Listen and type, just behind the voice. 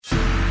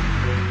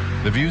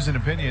The views and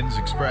opinions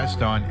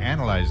expressed on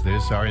Analyze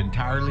This are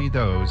entirely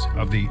those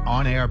of the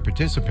on-air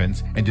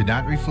participants and do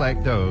not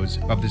reflect those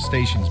of the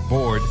station's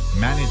board,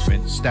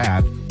 management,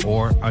 staff,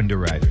 or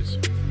underwriters.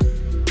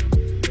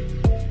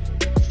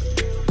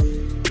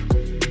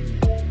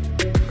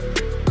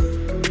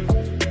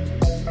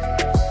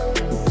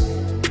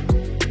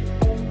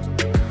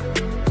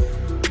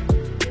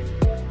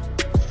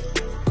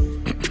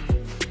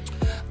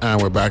 And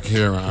we're back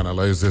here and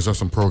Analyze This. There's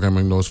some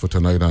programming notes for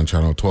tonight on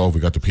Channel 12.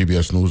 We got the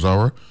PBS News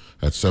Hour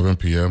at 7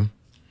 p.m.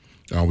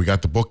 We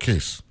got the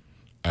bookcase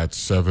at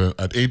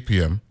 8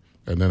 p.m.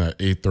 and then at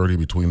 8:30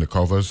 between the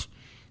covers.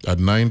 At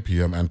 9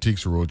 p.m.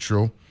 Antiques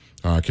Roadshow.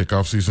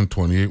 Kickoff season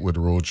 28 with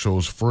the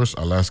Roadshow's first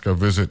Alaska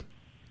visit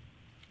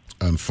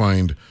and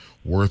find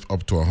worth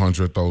up to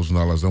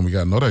 $100,000. Then we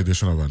got another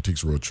edition of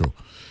Antiques Roadshow.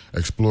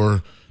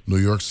 Explore New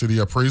York City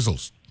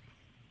appraisals,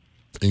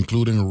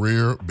 including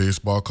rare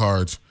baseball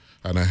cards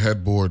and a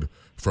headboard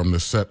from the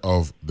set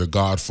of The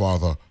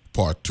Godfather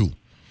Part 2.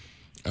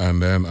 And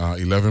then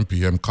 11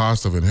 p.m.,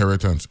 Cost of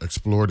Inheritance.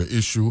 Explore the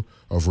issue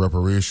of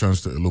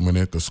reparations to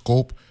illuminate the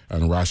scope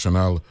and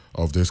rationale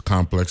of this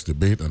complex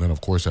debate. And then,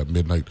 of course, at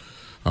midnight,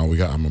 we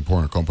got an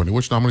important company,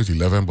 which normally is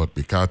 11, but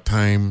because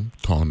time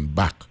turned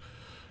back,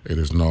 it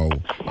is now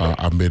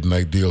a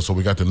midnight deal. So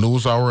we got the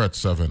News Hour at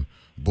 7,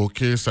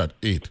 Bookcase at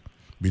 8,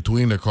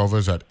 Between the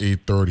Covers at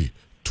 8:30,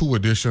 2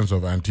 editions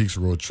of Antiques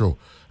Roadshow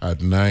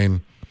at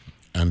 9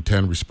 and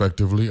 10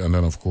 respectively, and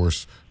then of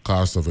course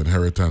Cost of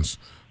Inheritance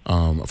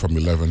from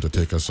 11 to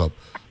take us up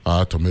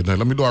to midnight.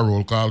 Let me do our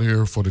roll call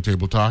here for the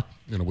table talk,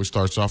 which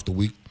starts off the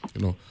week,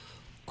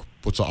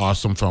 puts an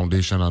awesome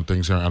foundation on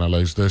things here.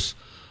 Analyze This.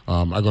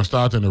 I'm going to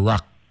start in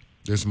Iraq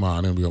this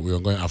morning. We're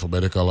going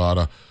alphabetical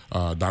order.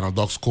 Donald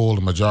Duck Cole,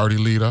 the majority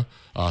leader,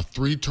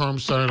 3-term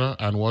senator,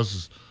 and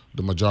was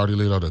the majority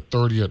leader of the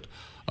 30th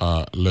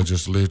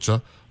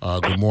legislature.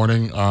 Good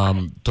morning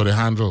to the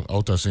handle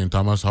out of St.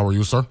 Thomas. How are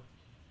you, sir?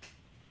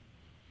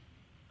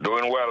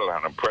 Doing well,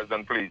 and I'm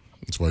present, please.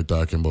 That's what I'm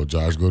talking about.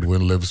 Josh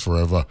Goodwin lives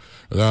forever.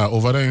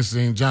 Over there in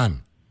St.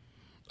 John,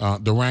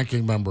 the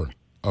ranking member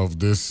of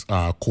this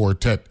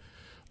quartet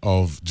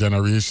of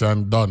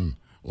Generation Done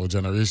or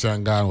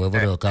Generation Gone, whatever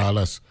they'll call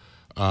us,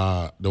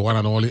 the one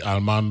and only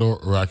Almando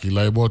Rocky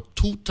Liburd,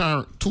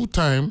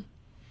 two-time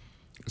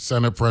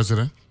Senate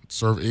president,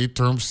 served 8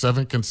 terms,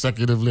 7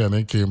 consecutively, and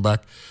then came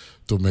back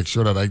to make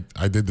sure that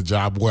I did the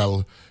job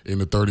well in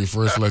the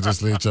 31st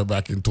legislature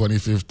back in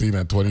 2015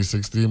 and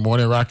 2016.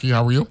 Morning, Rocky.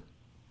 How are you?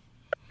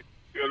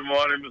 Good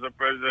morning, Mr.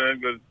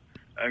 President. Good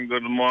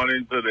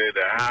morning to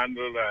the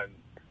handle and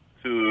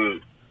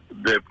to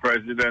the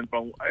president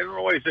from, I don't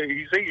know what he's saying.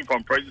 He's saying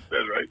from President,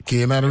 right?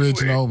 Canaan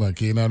Ridge now, man.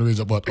 Canaan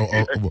Ridge, but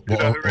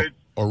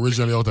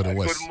originally out of the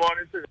West. Good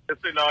morning to the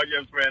listening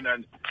audience, friend,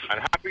 and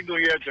Happy New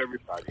Year to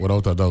everybody.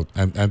 Without a doubt.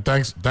 And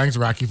thanks,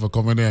 Rocky, for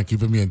coming there and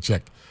keeping me in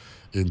check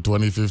in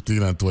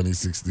 2015 and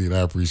 2016. I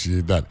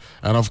appreciate that.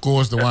 And of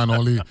course, the one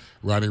only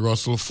Ronnie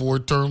Russell,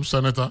 4-term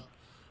senator,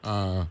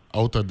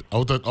 out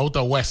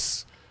of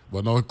West,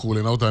 but now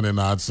cooling out on the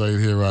north side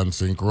here on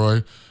St.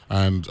 Croix,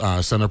 and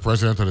Senate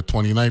President of the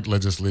 29th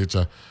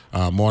legislature.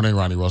 Morning,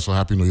 Ronnie Russell.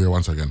 Happy New Year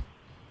once again.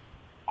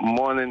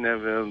 Morning,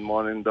 Neville.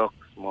 Morning, Doc.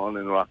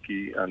 Morning,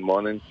 Rocky. And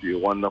morning to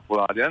your wonderful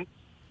audience.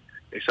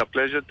 It's a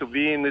pleasure to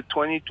be in the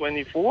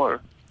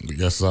 2024.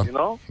 Yes, sir.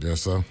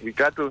 Yes, sir. We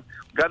got to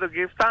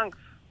give thanks.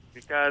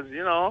 Because,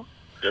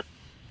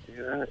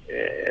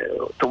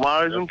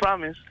 tomorrow isn't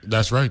promised.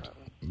 That's right.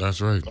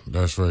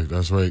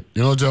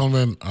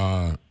 Gentlemen,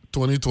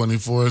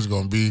 2024 is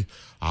going to be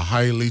a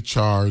highly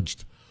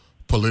charged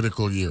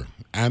political year.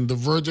 And the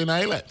Virgin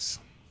Islands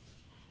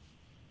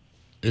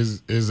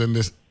is in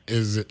this,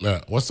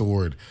 what's the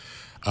word?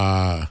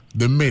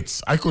 The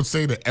midst. I could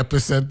say the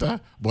epicenter,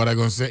 but I'm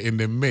going to say in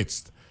the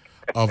midst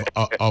of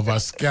a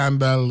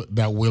scandal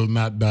that will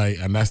not die,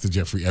 and that's the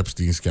Jeffrey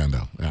Epstein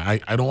scandal.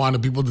 I don't want the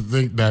people to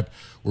think that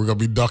we're going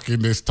to be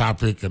ducking this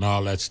topic and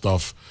all that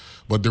stuff.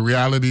 But the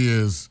reality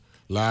is,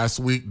 last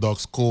week,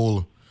 Ducks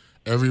Cole,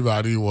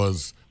 everybody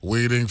was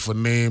waiting for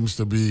names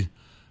to be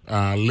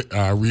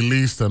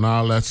released and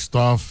all that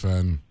stuff.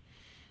 And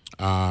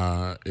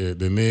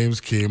the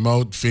names came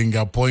out,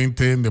 finger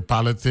pointing, the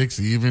politics,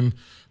 even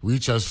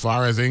reach as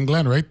far as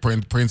England, right?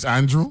 Prince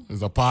Andrew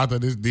is a part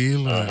of this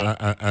deal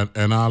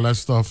and all that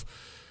stuff.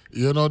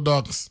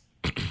 Ducks,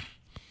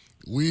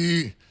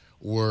 we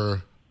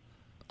were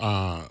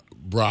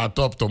brought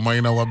up to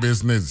mind our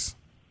business,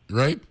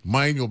 right?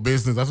 Mind your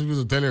business. That's what we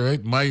used to tell you,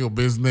 right? Mind your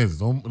business.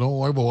 Don't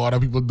worry about what other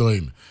people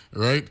doing,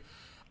 right?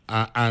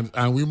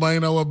 And we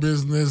mind our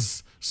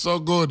business so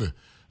good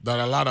that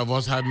a lot of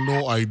us had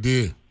no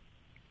idea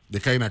the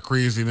kind of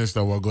craziness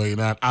that were going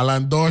on.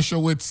 Alan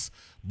Dershowitz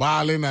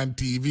balling on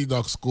TV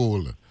Duck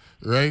School,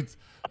 right?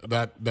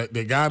 That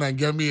they got and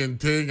get me and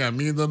thing and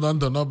me don't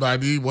to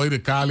nobody. Why they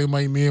calling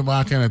my name,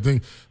 that kind of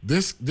thing.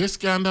 This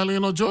scandal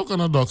ain't no joke on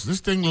the Ducks. This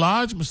thing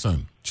large, my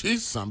son. Jeez,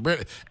 son.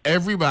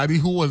 Everybody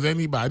who was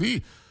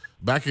anybody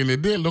back in the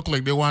day looked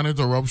like they wanted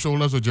to rub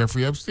shoulders with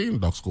Jeffrey Epstein,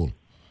 Duck School.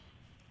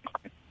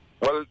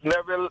 Well,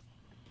 Neville,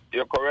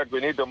 you're correct.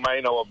 We need to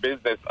mind our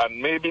business,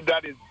 and maybe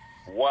that is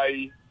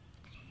why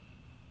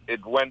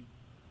it went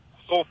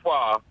so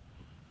far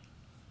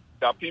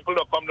that people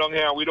that come down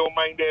here and we don't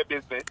mind their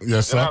business.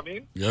 Yes, sir. You know what I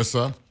mean? Yes,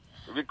 sir.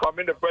 We come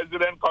in, the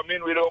president come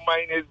in, we don't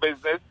mind his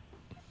business.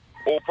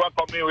 Oprah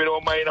come in, we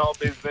don't mind our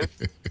business.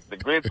 The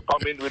greats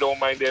come in, we don't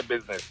mind their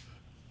business.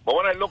 But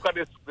when I look at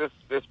this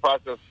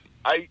process,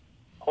 I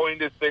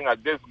coined this thing as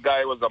this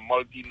guy was a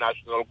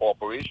multinational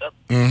corporation.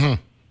 Mm-hmm.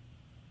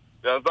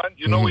 You understand?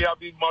 You know, we have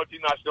these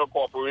multinational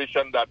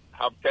corporations that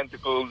have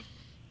tentacles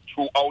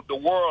throughout the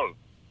world.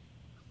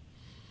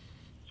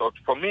 So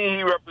for me,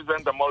 he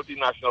represents a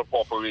multinational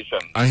corporation.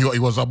 And he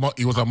was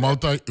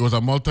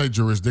a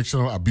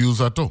multi-jurisdictional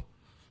abuser too,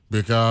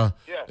 because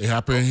it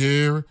happened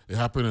here, it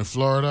happened in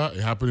Florida,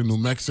 it happened in New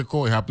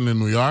Mexico, it happened in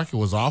New York. It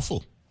was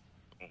awful.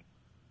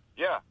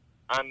 Yeah,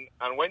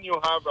 and when you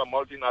have a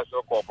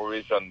multinational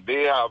corporation,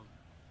 they have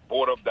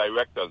board of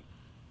directors,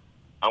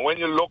 and when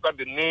you look at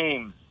the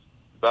names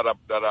that are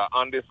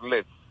on this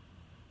list,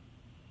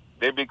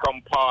 they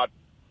become part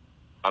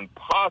and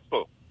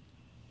parcel.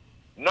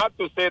 Not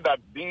to say that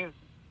these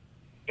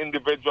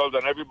individuals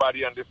and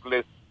everybody on this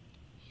list,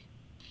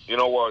 you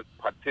know, were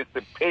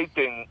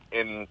participating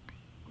in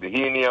the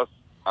heinous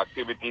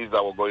activities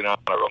that were going on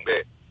around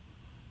there.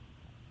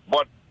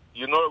 But,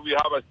 you know, we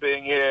have a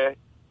saying here,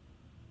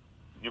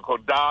 you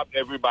could dab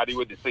everybody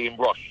with the same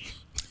brush.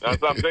 You know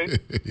what I'm saying?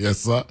 Yes,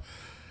 sir.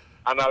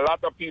 And a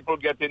lot of people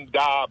getting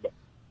dabbed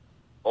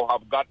or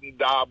have gotten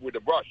dabbed with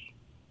a brush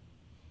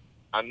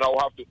and now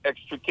have to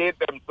extricate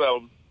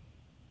themselves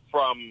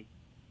from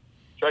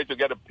trying to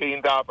get a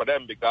paint off of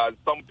them, because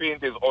some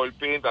paint is oil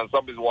paint and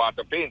some is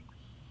water paint.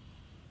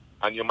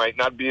 And you might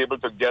not be able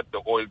to get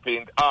the oil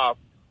paint off.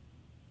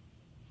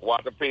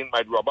 Water paint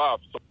might rub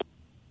off. So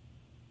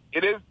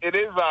it is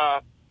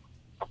a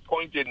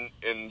point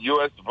in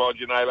U.S.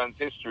 Virgin Islands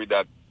history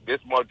that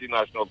this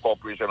multinational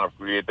corporation have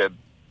created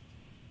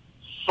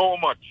so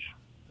much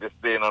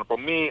disdain. And for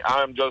me,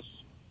 I'm just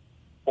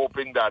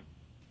hoping that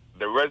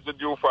the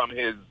residue from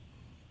his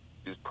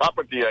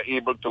property are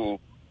able to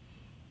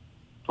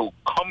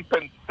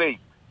compensate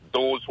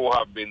those who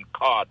have been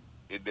caught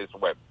in this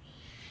web.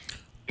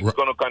 It's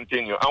going to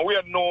continue. And we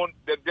have known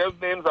that their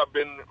names have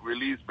been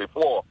released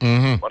before,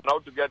 but now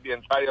to get the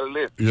entire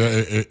list.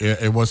 Yeah,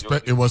 it was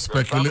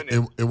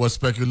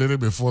speculated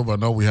before,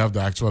 but now we have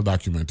the actual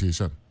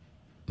documentation.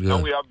 Yeah.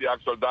 Now we have the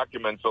actual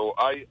document. So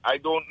I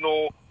don't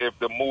know if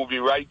the movie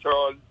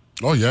writers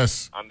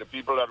and the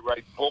people that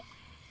write books,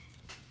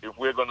 if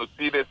we're going to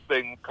see this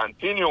thing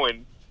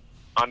continuing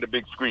on the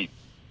big screen.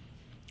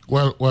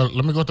 Well,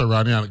 let me go to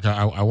Ronnie.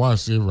 I want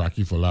to save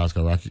Rocky for last,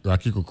 because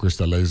Rocky could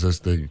crystallize this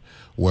thing.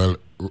 Well,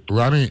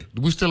 Ronnie,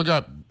 we still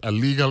got a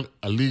legal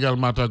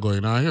matter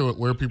going on here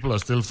where people are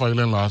still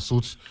filing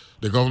lawsuits.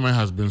 The government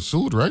has been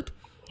sued, right?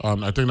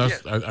 I think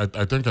that's. Yes.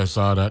 I think I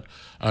saw that.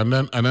 And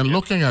then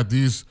looking at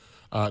these,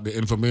 the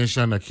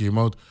information that came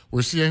out,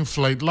 we're seeing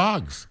flight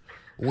logs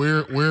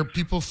where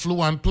people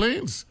flew on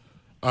planes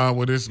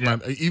with this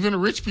man. Even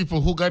rich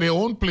people who got their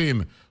own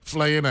plane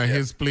flying on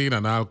his plane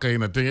and all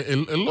kind of thing.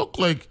 It looked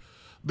like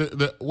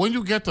the when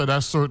you get to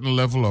that certain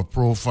level of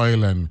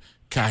profile and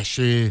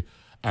cachet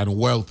and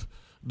wealth,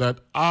 that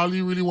all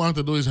you really want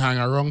to do is hang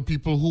around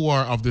people who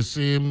are of the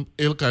same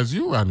ilk as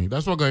you, Ronnie.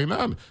 That's what's going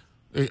on.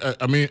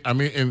 I mean,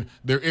 in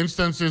there are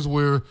instances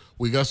where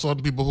we got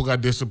certain people who got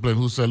disciplined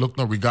who said, look,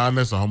 no,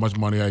 regardless of how much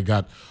money I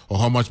got or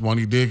how much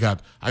money they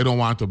got, I don't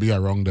want to be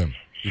around them.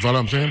 You follow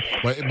what I'm saying?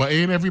 But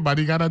ain't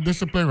everybody got a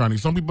discipline, Ronnie.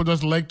 Some people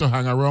just like to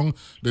hang around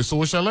the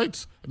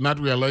socialites, not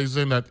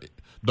realizing that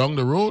down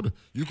the road,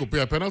 you could pay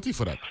a penalty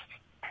for that.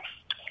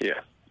 Yeah,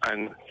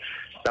 and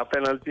that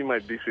penalty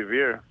might be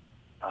severe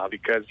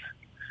because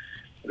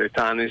they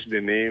tarnish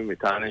the name, they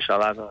tarnish a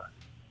lot of,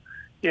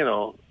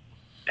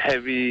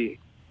 heavyweight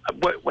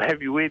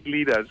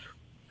leaders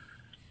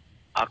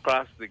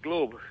across the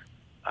globe.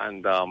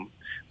 And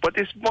but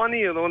it's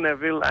money,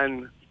 Neville,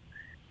 and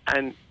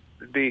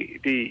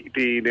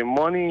the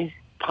money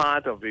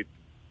part of it,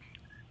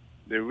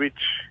 the rich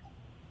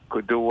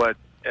could do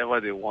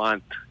whatever they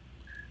want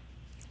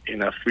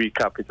in a free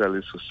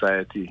capitalist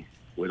society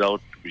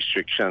without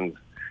restrictions.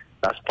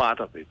 That's part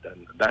of it,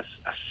 and that's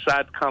a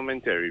sad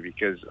commentary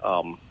because,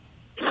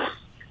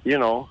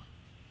 you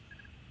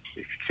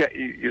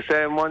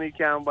say money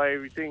can't buy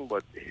everything,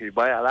 but he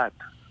buy a lot,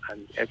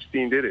 and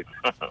Epstein did it.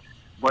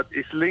 But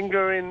it's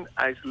lingering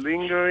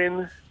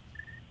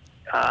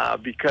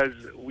because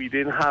we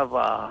didn't have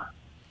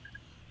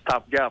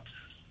stopgaps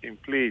in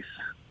place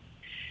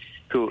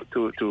to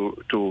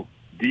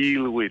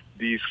deal with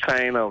these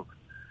kind of,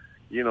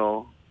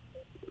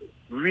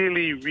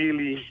 really,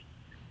 really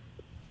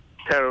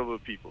terrible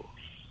people.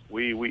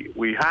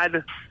 We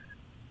had,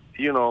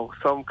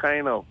 some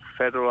kind of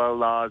federal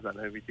laws and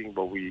everything,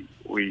 but we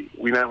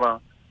never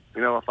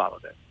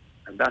followed them,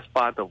 and that's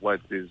part of what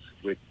is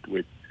with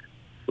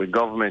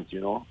government.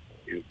 You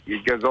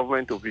get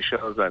government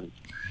officials, and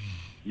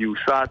you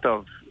sort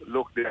of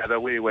look the other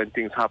way when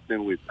things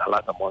happening with a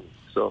lot of money.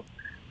 So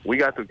we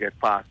got to get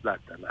past that,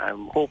 and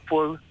I'm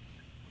hopeful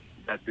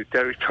that the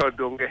territory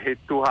don't get hit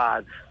too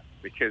hard,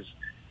 because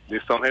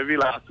there's some heavy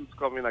lawsuits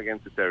coming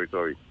against the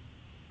territory,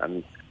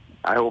 and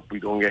I hope we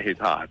don't get hit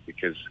hard,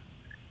 because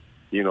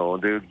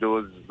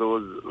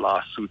those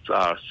lawsuits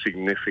are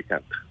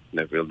significant,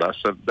 Neville.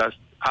 That's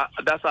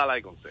all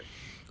I can say.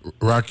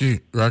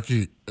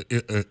 Rocky,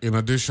 in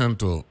addition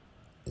to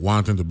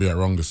wanting to be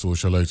around the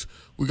socialites,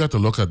 we got to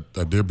look at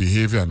their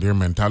behavior and their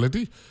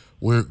mentality.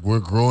 We're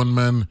grown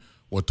men.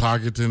 We're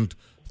targeting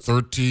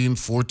 13,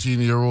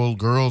 14-year-old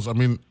girls. I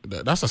mean,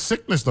 that's a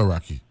sickness, though,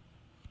 Rocky.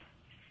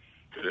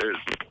 It is.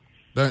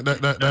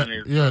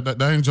 That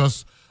ain't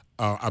just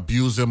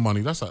abusing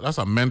money. That's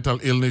a mental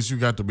illness. You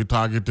got to be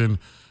targeting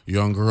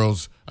young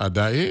girls at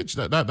that age.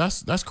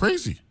 That's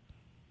crazy.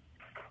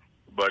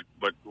 But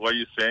what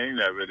you're saying,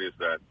 David, is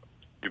that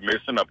you're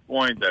missing a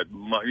point that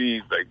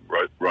money, like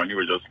Ronnie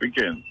was just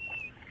speaking,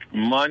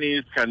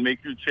 money can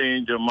make you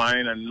change your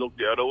mind and look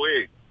the other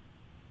way.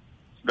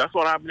 That's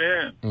what happened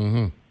here.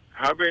 Mm-hmm.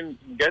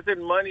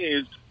 Getting money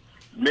is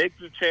make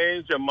you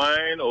change your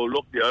mind or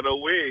look the other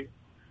way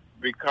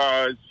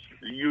because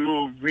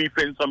you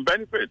reaping some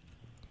benefits.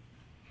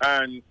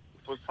 And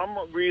for some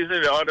reason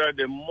or the other,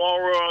 the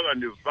moral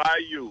and the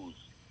values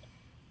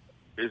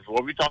is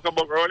what we talked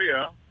about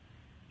earlier,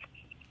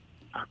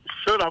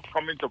 should have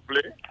come into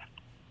play.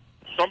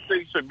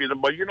 Something should be done.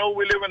 But, we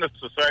live in a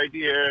society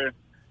here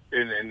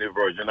in the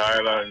Virgin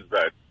Islands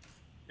that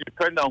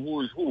depends on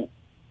who is who.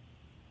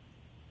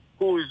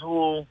 Who is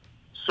who,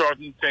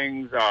 certain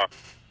things are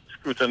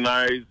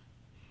scrutinized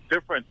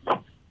differently.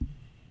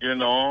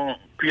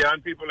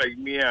 Beyond people like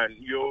me and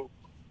you,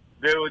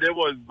 they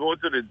would go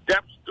to the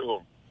depths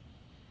to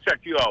check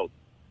you out.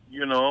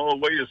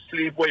 Where you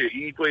sleep, where you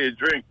eat, where you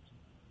drink.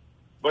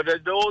 But there are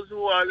those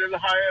who are a little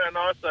higher than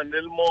us and a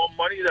little more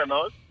money than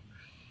us,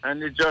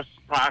 and they just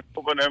pass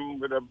over them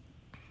with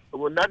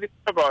not even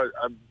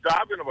a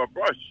dabbing of a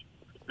brush.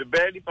 They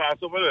barely pass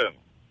over them.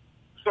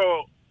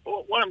 So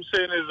what I'm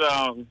saying is,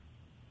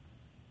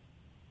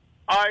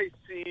 I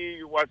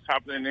see what's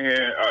happening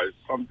here as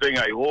something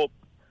I hope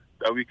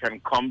that we can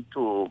come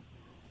to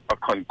a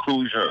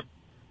conclusion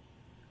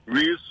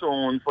real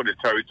soon for the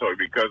territory,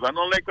 because I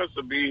don't like us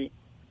to be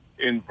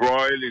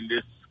embroiled in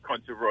this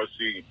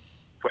controversy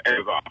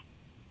forever.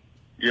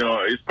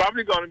 It's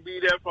probably going to be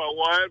there for a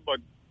while, but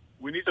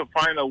we need to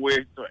find a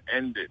way to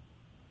end it,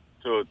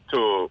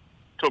 to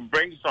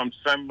bring some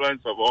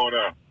semblance of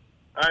order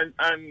and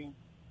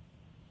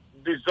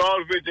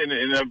dissolve it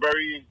in a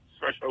very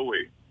special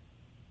way,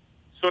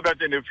 so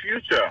that in the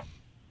future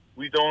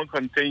we don't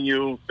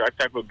continue that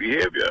type of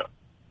behavior.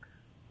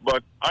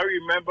 But I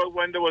remember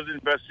when there was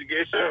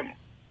investigation,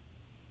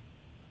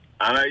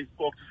 and I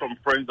spoke to some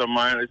friends of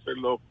mine. I said,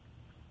 look,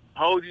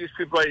 how these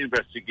people are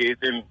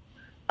investigating,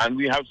 and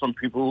we have some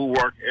people who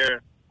work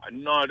here,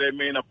 and no, they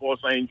may not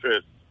force our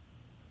interest.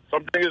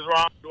 Something is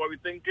wrong with what we're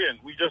thinking.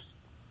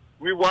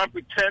 We want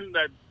to pretend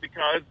that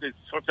because it's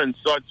such and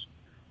such,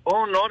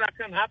 oh no, that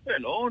can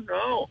happen. Oh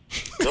no,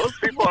 those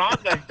people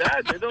aren't like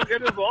that. They don't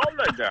get involved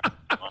like that.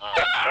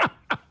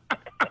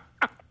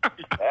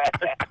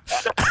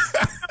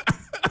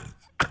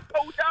 So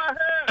we are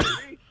here.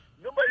 See?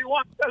 Nobody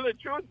wants to tell the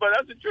truth, but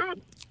that's the truth.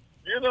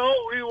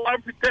 We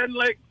want to pretend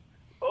like,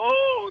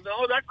 oh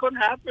no, that couldn't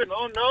happen.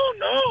 Oh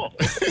no.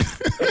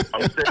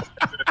 I'm saying,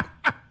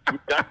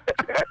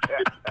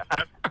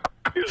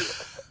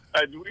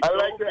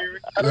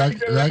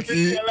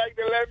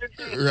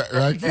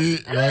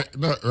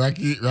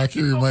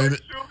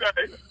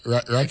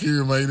 Rocky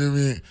reminded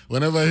me,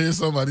 whenever I hear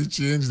somebody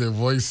change their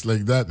voice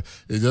like that,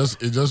 it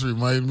just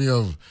reminds me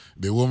of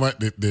the woman,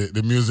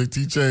 the music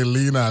teacher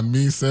Lena and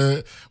me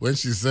said, when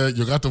she said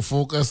you got to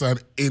focus on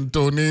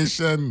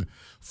intonation,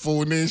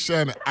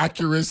 phonation,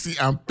 accuracy,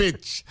 and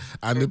pitch.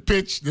 And the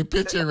pitch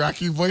in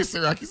Rocky's voice,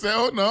 and Rocky said,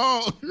 oh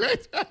no,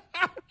 right?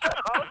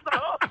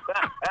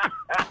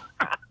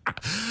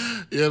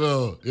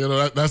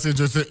 That's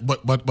interesting.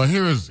 But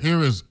here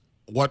is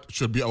what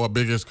should be our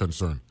biggest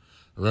concern,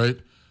 right?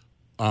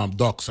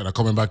 Ducks, and I'm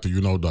coming back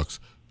to Ducks.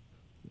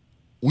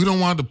 We don't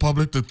want the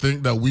public to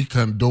think that we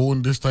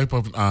condone this type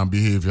of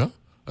behavior,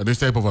 this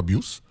type of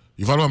abuse.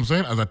 You follow what I'm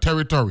saying? As a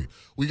territory,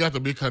 we got to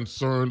be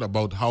concerned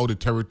about how the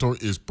territory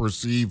is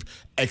perceived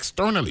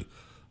externally,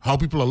 how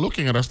people are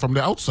looking at us from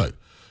the outside,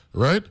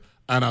 right?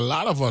 And a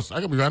lot of us,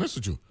 I can be honest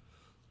with you,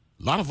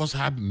 a lot of us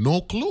had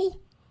no clue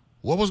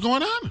what was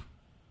going on.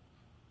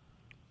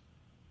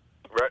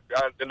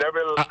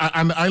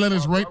 And the island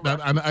is right.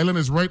 And the island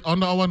is right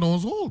under our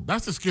nose hole.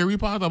 That's the scary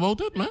part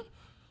about it, man.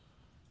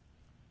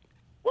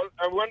 Well,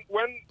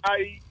 when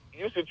I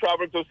used to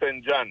travel to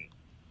St. John,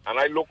 and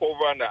I look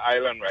over on the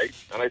island, right,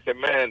 and I say,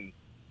 man,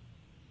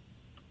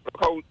 look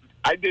how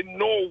I didn't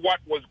know what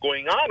was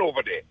going on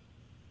over there.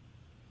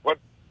 But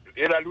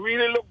it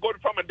really looked good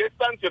from a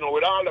distance,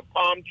 with all the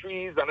palm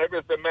trees and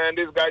everything. Man,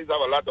 these guys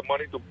have a lot of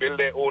money to build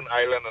their own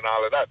island and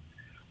all of that.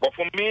 But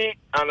for me,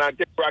 and I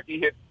think Rocky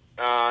hit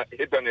on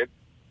it,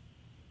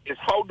 is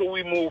how do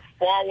we move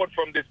forward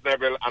from this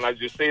level? And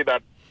as you say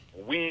that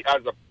we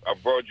as a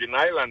Virgin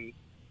Island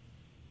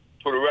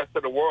to the rest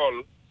of the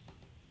world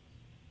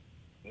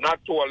not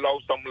to allow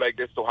something like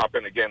this to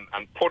happen again,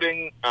 and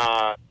putting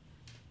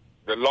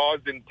the laws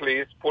in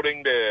place,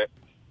 putting the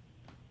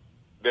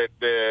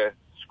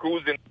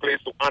screws in place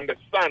to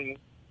understand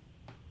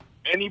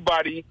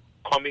anybody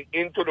coming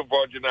into the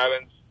Virgin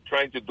Islands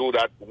trying to do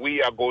that,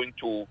 we are going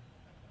to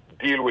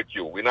deal with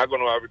you. We're not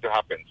going to have it to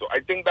happen. So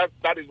I think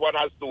that is what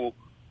has to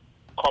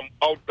come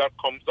out, that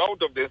comes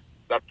out of this,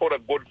 that put a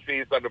good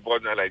face on the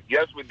Virgin Islands.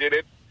 Yes, we did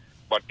it,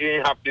 but it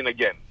ain't happening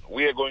again.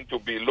 We are going to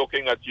be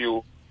looking at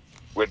you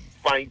with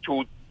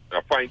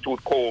a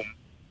fine-tooth comb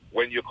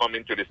when you come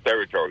into this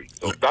territory.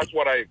 So that's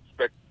what I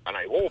expect, and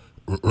I hope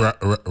will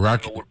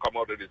come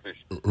out of this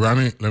issue.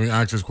 Ronnie, let me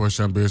ask this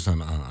question based on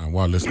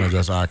what listener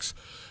just asked.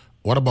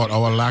 What about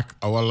our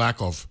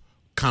lack of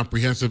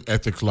comprehensive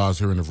ethics laws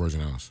here in the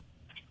Virgin Islands?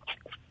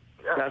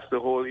 Yeah. That's the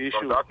whole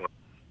issue.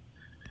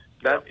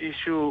 That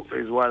issue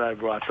is what I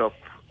brought up,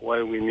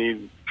 why we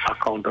need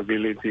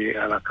accountability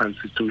and a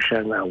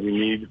constitution, and we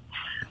need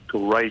to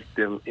write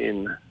them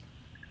in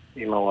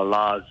our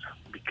laws,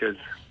 because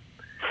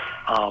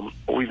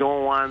we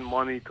don't want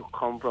money to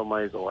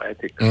compromise our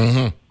ethics.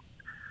 Mm-hmm.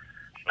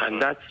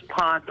 And that's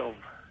part of,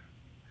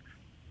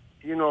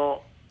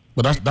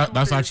 But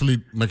that's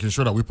actually making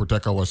sure that we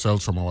protect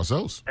ourselves from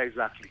ourselves.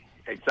 Exactly.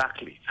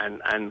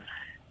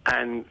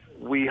 And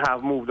we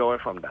have moved away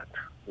from that.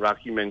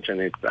 Rocky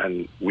mentioned it,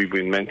 and we've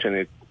been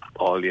mentioning it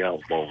all year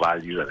about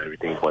values and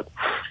everything. But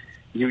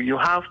you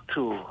have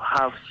to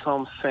have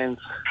some sense,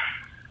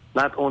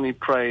 not only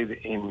pride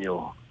in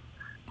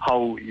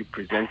how you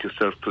present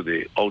yourself to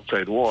the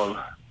outside world,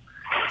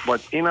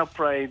 but inner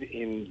pride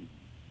in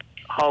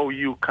how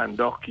you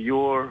conduct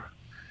your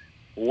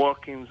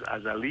workings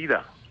as a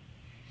leader.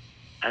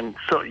 And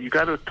so you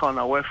got to turn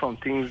away from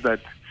things that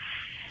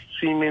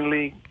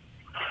seemingly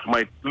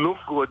might look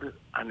good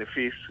on the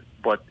face,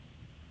 but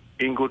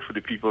ain't good for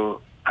the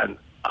people and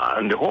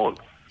the whole.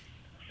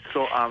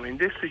 So in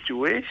this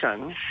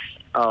situation,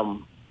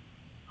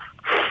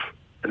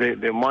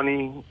 the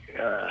money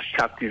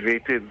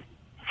captivated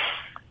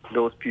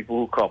those people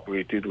who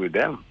cooperated with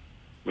them,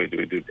 with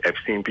the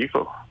Epstein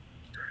people,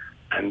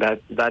 and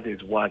that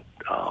is what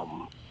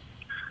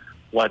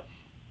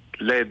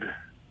led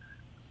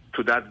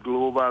to that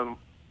global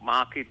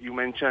market you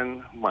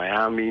mentioned,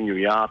 Miami, New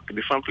York,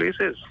 different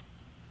places,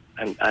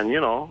 and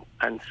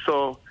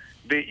so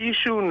the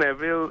issue,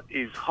 Neville,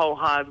 is how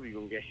hard we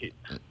gonna get hit,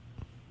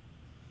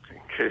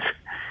 because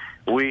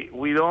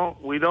we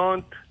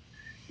don't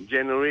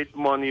generate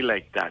money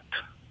like that.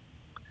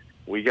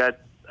 We got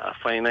a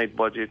finite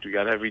budget, we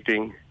got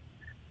everything,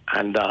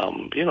 and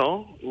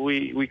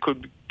we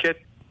could get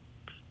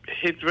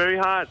hit very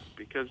hard,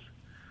 because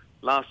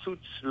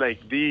lawsuits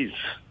like these,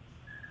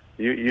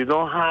 you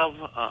don't have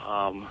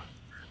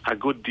a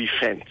good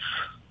defense.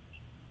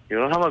 You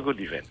don't have a good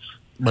defense.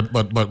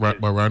 But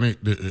Ronnie,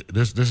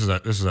 this is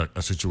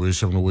a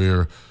situation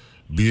where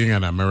being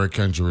an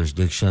American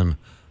jurisdiction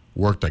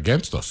worked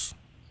against us,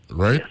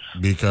 right?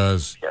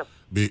 Yes.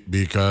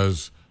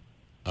 Because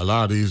a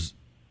lot of these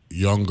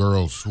young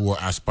girls who are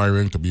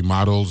aspiring to be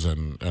models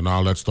and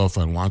all that stuff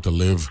and want to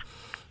live,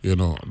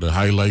 the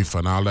high life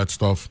and all that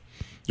stuff.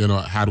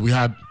 Had we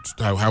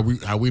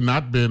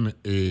not been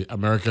a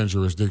American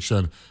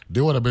jurisdiction,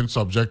 they would have been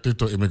subjected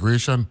to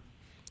immigration,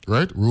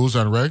 right? Rules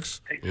and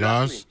regs,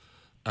 laws,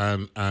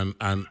 and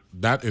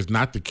that is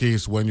not the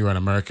case when you're an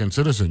American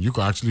citizen. You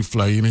can actually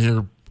fly in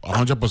here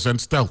 100%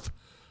 stealth,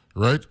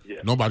 right?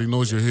 Yeah. Nobody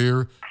knows you're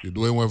here. You're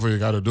doing whatever you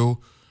got to do,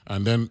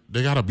 and then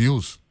they got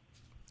abused,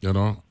 and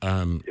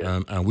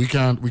we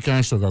can't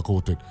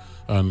sugarcoat it,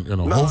 and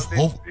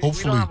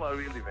hopefully.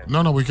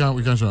 No, we can't.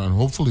 And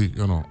hopefully,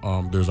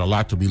 there's a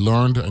lot to be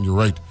learned, and you're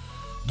right,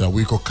 that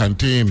we could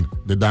contain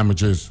the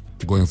damages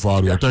going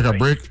forward. We'll take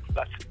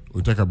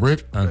a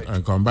break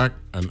and come back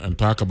and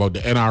talk about the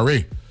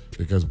NRA,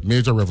 because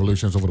major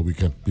revelations over the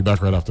weekend. Be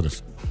back right after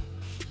this.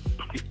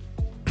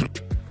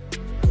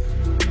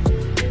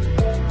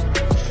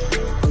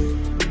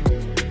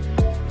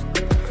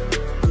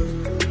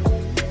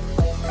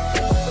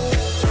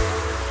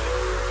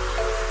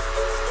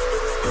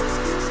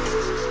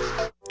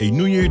 A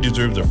new year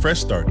deserves a fresh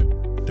start.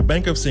 The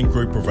Bank of St.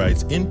 Croix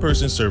provides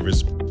in-person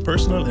service,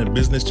 personal and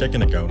business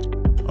checking accounts,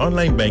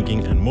 online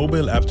banking, and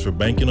mobile apps for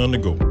banking on the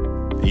go,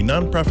 a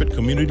non-profit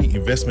community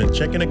investment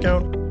checking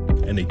account,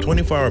 and a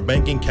 24-hour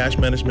banking cash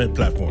management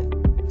platform.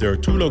 There are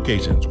 2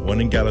 locations, one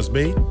in Gallows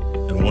Bay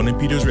and one in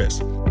Peters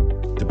Rest.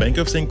 The Bank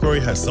of St. Croix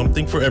has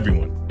something for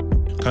everyone.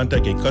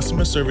 Contact a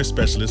customer service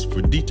specialist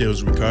for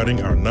details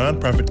regarding our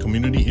non-profit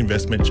community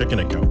investment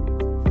checking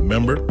account.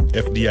 Member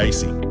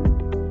FDIC.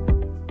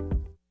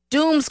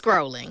 Doom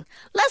scrolling.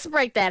 Let's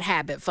break that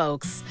habit,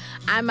 folks.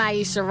 I'm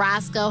Aisha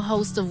Roscoe,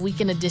 host of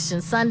Weekend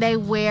Edition Sunday,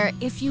 where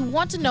if you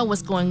want to know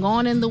what's going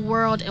on in the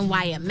world and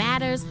why it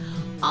matters,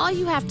 all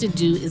you have to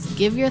do is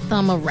give your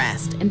thumb a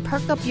rest and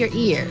perk up your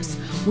ears.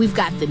 We've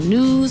got the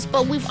news,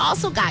 but we've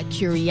also got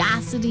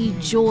curiosity,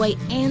 joy,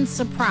 and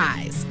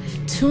surprise.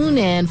 Tune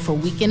in for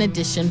Weekend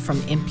Edition from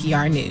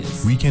NPR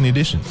News. Weekend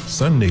Edition,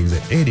 Sundays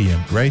at 8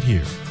 a.m. right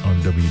here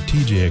on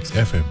WTJX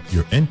FM,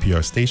 your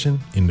NPR station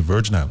in the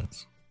Virgin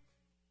Islands.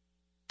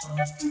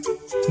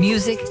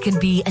 Music can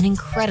be an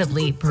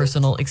incredibly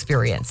personal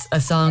experience. A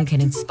song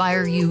can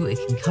inspire you, it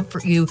can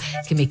comfort you,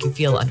 it can make you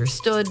feel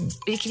understood,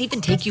 it can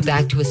even take you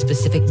back to a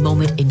specific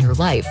moment in your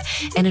life.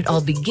 And it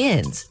all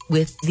begins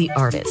with the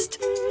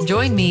artist.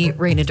 Join me,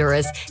 Raina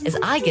Duras, as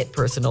I get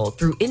personal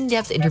through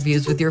in-depth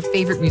interviews with your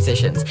favorite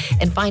musicians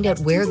and find out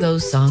where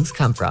those songs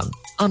come from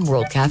on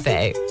World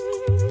Cafe.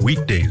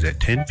 Weekdays at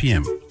 10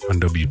 p.m. on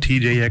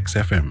WTJX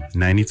FM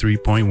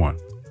 93.1.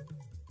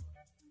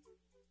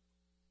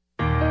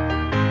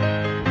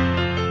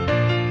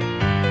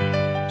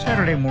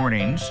 Saturday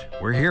mornings,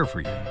 we're here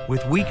for you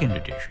with Weekend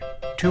Edition.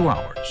 2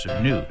 hours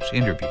of news,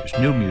 interviews,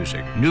 new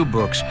music, new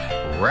books,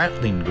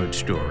 rattling good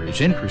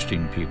stories,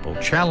 interesting people,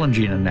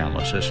 challenging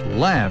analysis,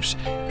 laughs,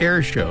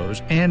 air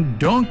shows, and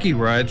donkey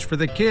rides for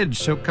the kids.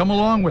 So come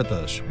along with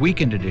us.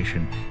 Weekend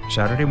Edition,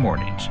 Saturday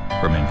mornings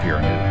from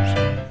NPR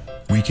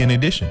News. Weekend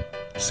Edition,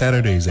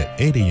 Saturdays at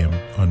 8 a.m.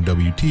 on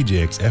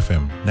WTJX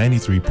FM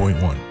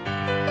 93.1.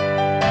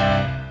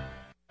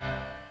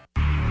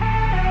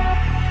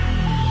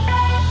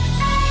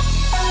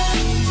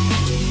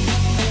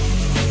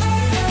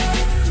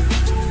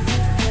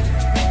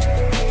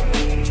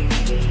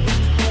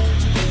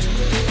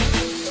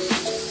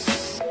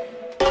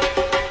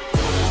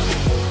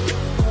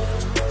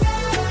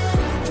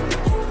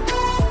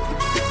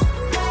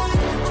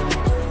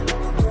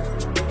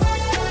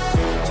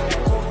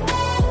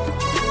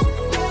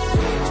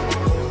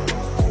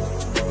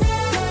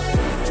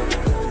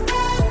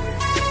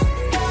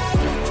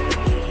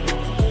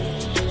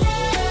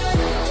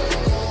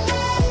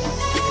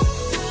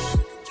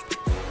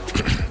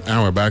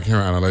 Back here,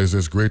 analyze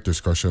this great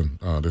discussion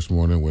this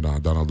morning with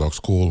Donald Duck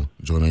School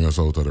joining us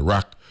out of the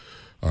Rack,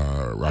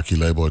 Rocky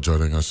Liburd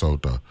joining us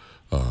out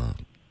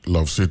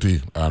Love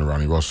City, and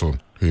Ronnie Russell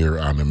here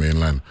on the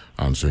mainland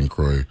on St.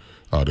 Croix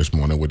this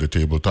morning with the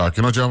table talk.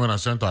 You know, gentlemen, I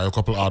sent out a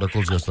couple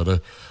articles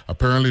yesterday.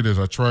 Apparently, there's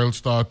a trial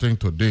starting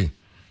today,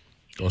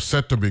 or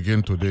set to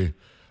begin today,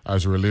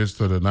 as it relates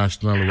to the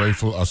National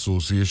Rifle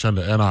Association,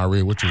 the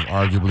NRA, which is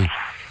arguably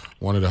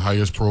one of the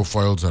highest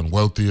profiles and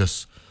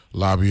wealthiest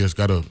lobbyists,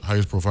 got the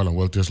highest profile and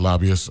wealthiest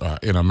lobbyists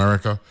in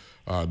America.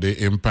 They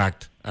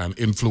impact and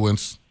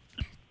influence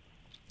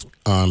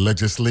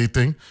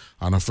legislating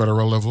on a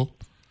federal level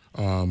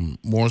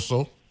more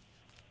so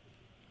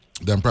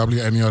than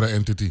probably any other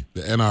entity.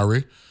 The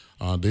NRA,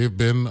 they've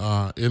been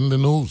in the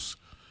news,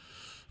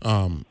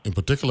 in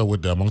particular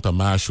with the amount of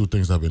mass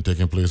shootings that have been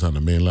taking place on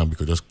the mainland. We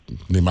could just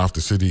name off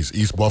the cities: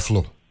 East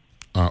Buffalo,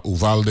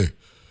 Uvalde,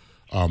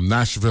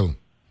 Nashville,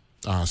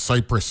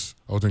 Cypress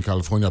out in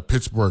California,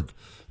 Pittsburgh,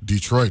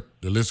 Detroit.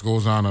 The list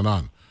goes on and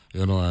on.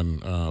 You know,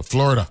 and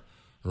Florida,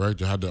 right?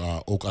 You had the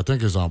I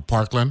think it's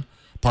Parkland,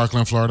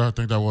 Florida. I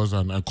think that was,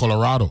 and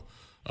Colorado.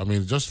 I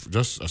mean, just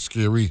a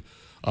scary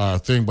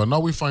thing. But now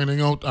we're finding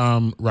out,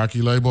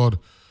 Rocky Liburd,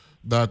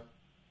 that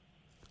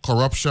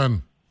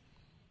corruption,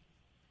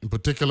 in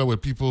particular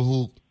with people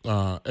who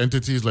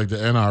entities like the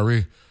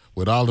NRA,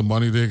 with all the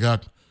money they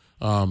got,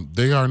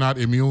 they are not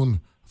immune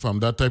from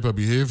that type of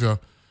behavior.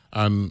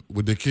 And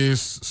with the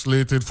case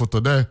slated for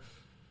today,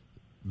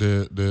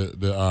 the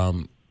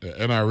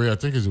NRA, I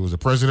think it was the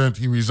president,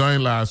 he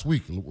resigned last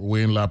week,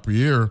 Wayne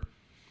LaPierre,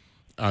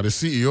 the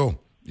CEO.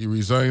 He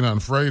resigned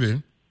on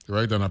Friday,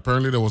 right? And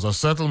apparently there was a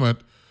settlement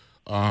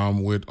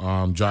with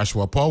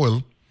Joshua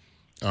Powell,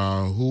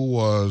 who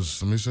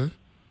was, let me say,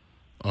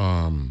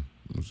 I'm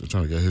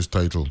trying to get his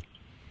title.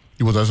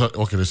 He was,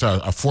 they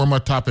said, a former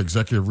top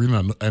executive, reading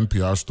an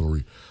NPR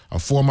story, a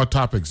former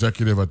top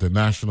executive at the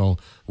National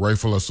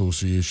Rifle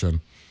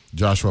Association.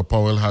 Joshua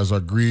Powell has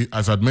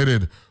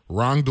admitted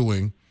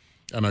wrongdoing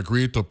and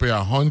agreed to pay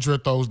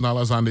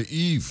 $100,000 on the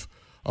eve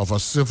of a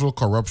civil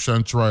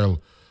corruption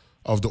trial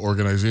of the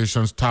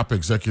organization's top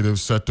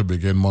executives set to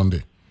begin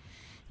Monday.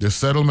 The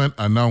settlement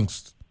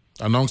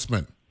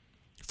announcement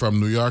from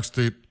the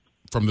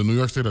New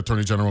York State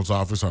Attorney General's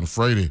office on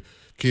Friday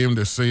came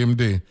the same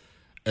day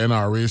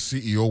NRA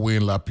CEO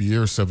Wayne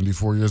LaPierre,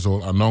 74 years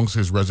old, announced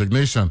his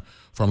resignation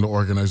from the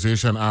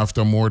organization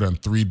after more than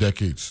 3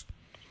 decades.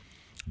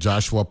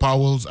 Joshua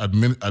Powell's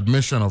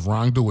admission of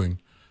wrongdoing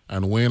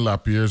and Wayne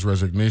LaPierre's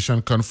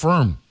resignation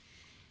confirm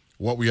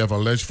what we have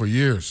alleged for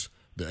years.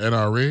 The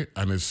NRA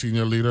and its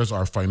senior leaders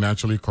are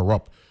financially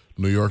corrupt,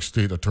 New York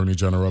State Attorney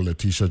General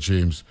Letitia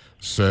James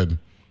said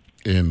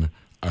in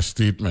a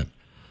statement.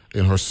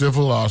 In her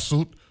civil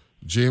lawsuit,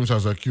 James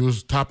has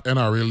accused top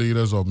NRA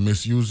leaders of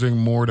misusing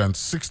more than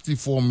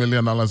 $64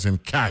 million in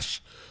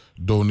cash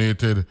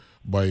donated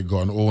by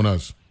gun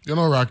owners. You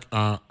know,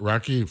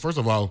 Rocky, first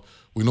of all,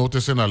 we're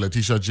noticing that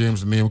Letitia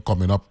James' name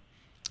coming up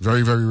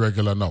very, very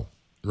regular now,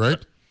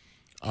 right?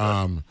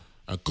 And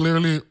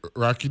clearly,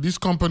 Rocky, these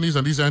companies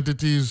and these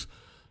entities,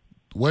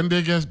 when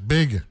they get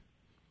big,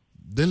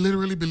 they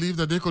literally believe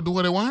that they could do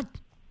what they want,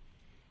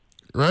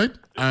 right?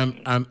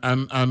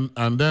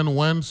 And then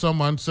when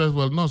someone says,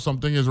 well, no,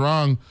 something is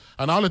wrong,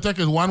 and all it takes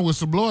is one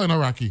whistleblower in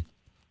Iraqi,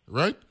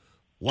 right?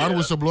 One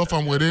whistleblower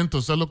from within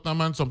to say, look, now,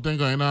 man, something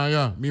going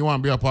on, me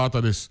want to be a part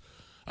of this.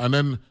 And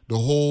then the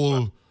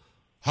whole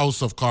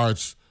house of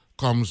cards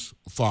comes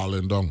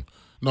falling down.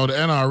 Now, the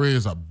NRA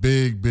is a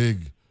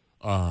big,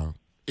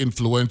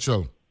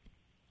 influential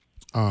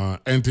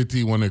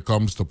entity when it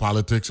comes to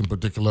politics, in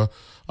particular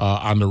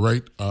on the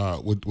right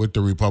with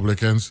the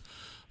Republicans.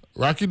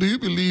 Rocky, do you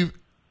believe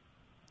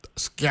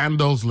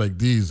scandals like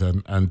these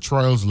and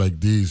trials like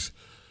these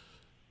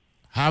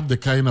have the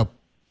kind of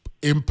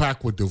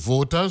impact with the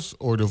voters,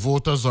 or the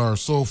voters are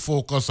so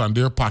focused on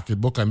their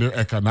pocketbook and their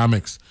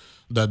economics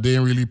that they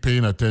ain't really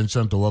paying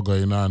attention to what's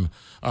going on?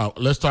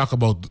 Let's talk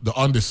about the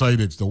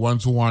undecideds, the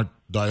ones who aren't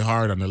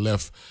diehard on the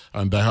left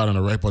and diehard on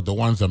the right, but the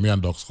ones that me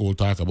and Doc School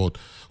talk about,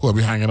 who will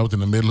be hanging out in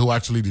the middle, who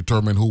actually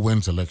determine who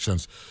wins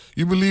elections.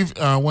 You believe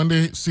when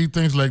they see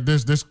things like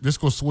this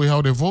could sway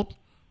how they vote?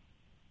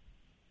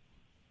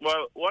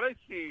 Well, what I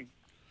see,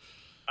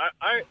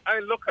 I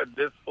look at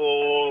this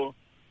whole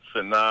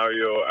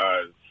scenario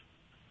as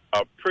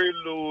a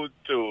prelude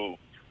to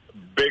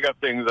bigger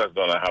things that's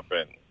going to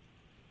happen.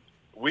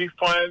 We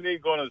finally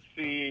going to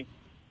see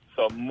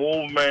some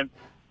movement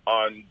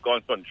on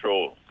gun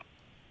control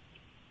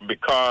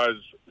because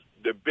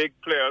the big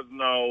players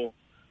now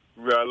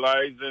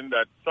realizing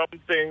that some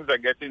things are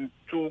getting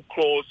too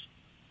close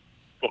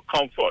for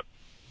comfort,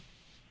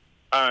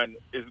 and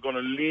it's going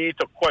to lead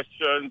to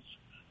questions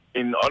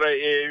in other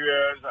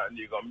areas, and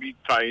you're going to be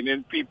tying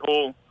in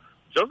people,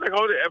 just like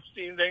how the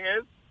Epstein thing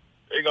is.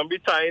 You're going to be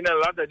tying a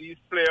lot of these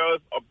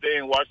players up there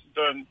in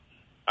Washington,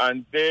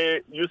 and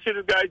you see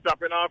the guys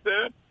dropping off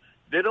there,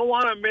 they don't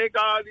want to make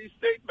all these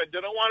statements.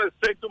 They don't want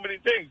to say too many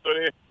things, so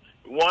they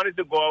want it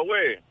to go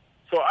away.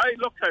 So I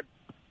look at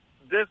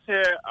this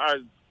here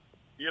as,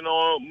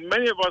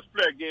 many of us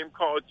play a game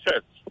called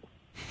chess.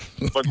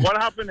 But what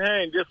happened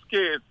here in this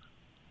case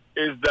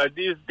is that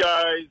these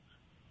guys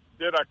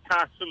did a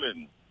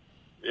castling.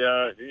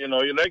 Yeah,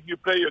 you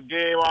play your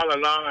game all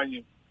along,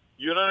 and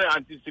you don't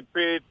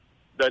anticipate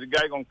that the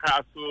guy gonna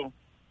castle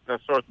at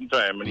a certain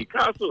time, and he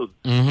castles.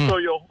 Mm-hmm. So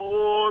your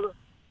whole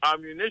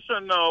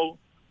ammunition now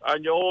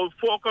and your whole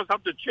focus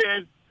have to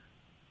change.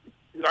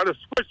 You got to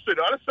switch to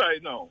the other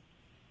side now,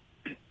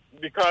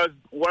 because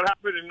what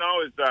happening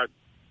now is that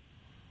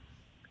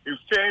you've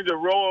changed the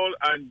role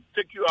and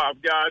take you off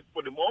guard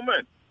for the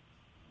moment.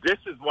 This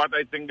is what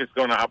I think is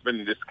going to happen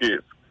in this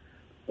case.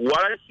 What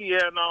I see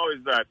here now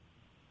is that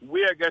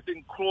we are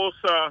getting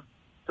closer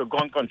to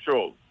gun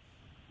control.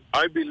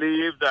 I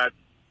believe that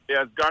it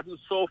has gotten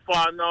so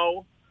far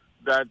now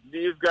that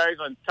these guys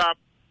on top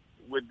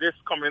with this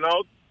coming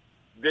out,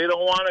 they don't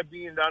want to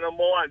be in that no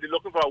more, and they're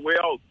looking for a way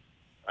out.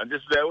 And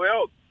this is their way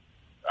out.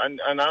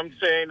 And I'm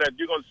saying that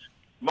you're going to,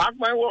 mark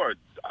my words,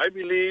 I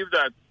believe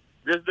that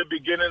this is the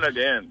beginning of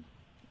the end.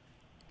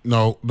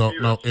 No.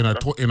 In a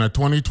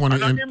 2020... I'm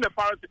not giving the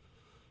politics.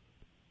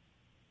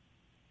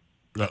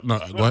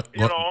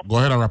 Go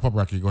ahead and wrap up,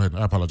 Rocky. Go ahead.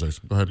 I apologize.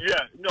 Go ahead. Yeah,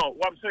 no,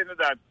 what I'm saying is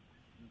that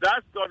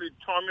that's going to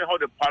determine how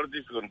the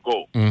politics is going to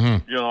go.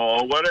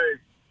 Mm-hmm. Whether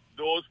it's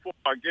those for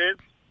or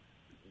against,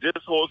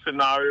 this whole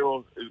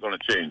scenario is going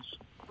to change.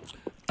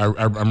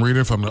 I'm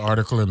reading from the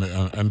article in the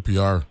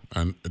NPR,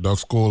 and Doug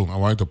School, I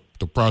wanted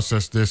to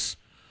process this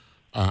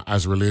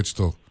as relates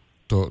to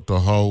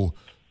how,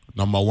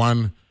 number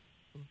one,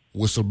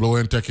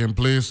 whistleblowing taking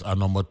place,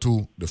 and number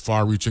two, the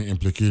far-reaching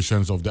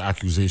implications of the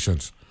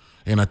accusations.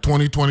 In a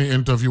 2020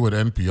 interview with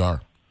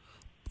NPR,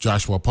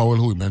 Joshua Powell,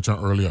 who we mentioned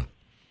earlier,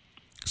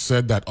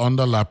 said that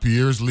under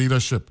LaPierre's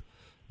leadership,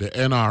 the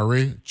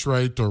NRA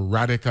tried to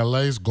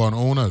radicalize gun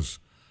owners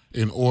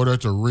in order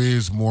to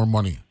raise more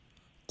money.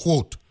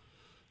 Quote,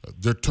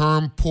 "The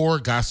term pour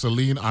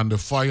gasoline on the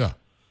fire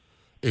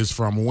is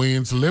from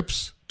Wayne's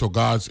lips to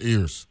God's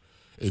ears.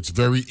 It's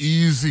very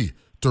easy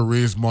to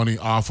raise money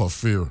off of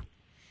fear."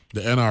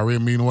 The NRA,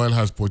 meanwhile,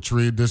 has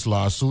portrayed this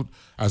lawsuit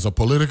as a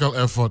political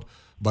effort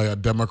by a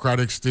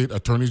Democratic state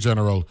attorney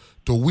general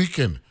to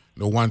weaken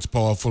the once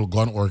powerful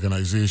gun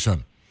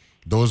organization.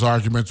 Those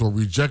arguments were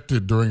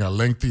rejected during a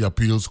lengthy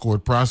appeals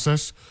court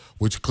process,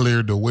 which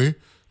cleared the way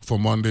for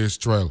Monday's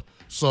trial.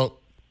 So,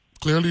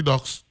 clearly,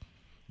 docs,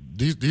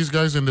 these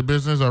guys in the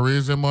business are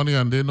raising money,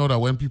 and they know that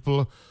when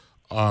people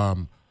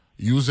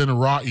using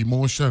raw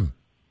emotion,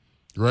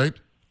 right,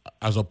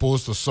 as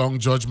opposed to sound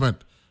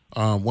judgment,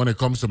 when it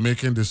comes to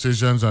making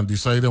decisions and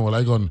deciding, well,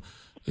 I going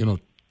to,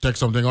 take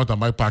something out of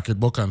my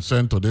pocketbook and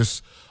send to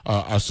this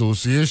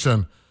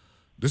association.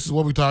 This is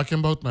what we're talking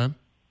about, man.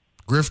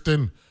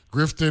 Grifting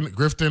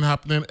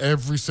happening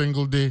every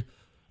single day,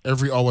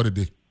 every hour of the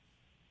day.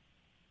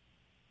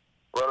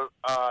 Well,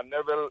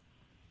 Neville,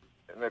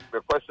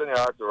 the question you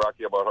asked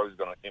Rocky about how it's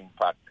going to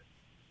impact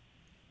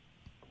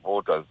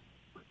voters.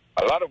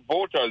 A lot of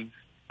voters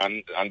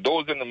and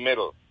those in the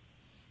middle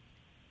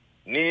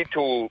need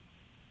to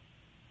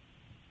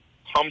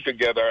come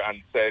together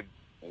and say,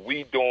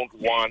 we don't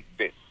want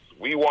this.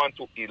 We want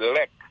to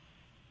elect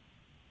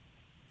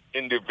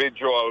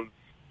individuals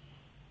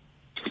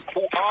to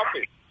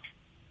office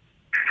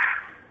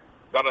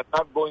that are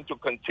not going to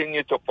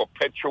continue to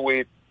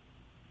perpetuate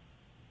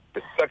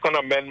the Second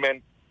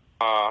Amendment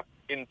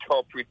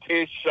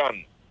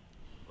interpretation,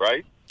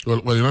 right?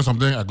 Well, you know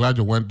something? I'm glad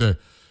you went there.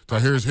 So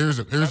here's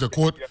a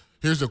quote.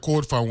 Here's a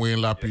quote from Wayne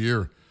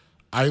Lapierre.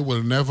 I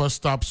will never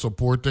stop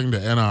supporting the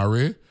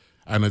NRA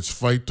and its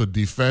fight to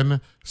defend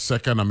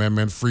Second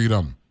Amendment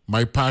freedom.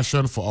 My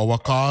passion for our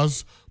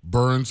cause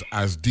burns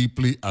as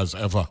deeply as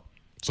ever.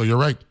 So you're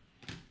right.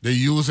 They're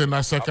using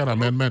that Second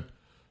Amendment,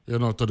 to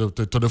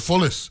the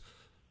fullest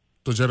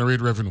to generate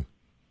revenue.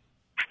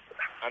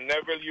 And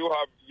Neville, you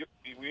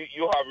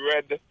have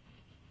read,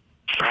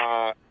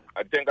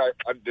 I think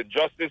the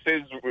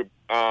justice's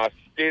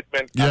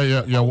statement.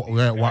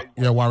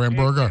 Warren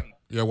Burger.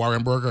 Yeah,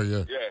 Warren Burger.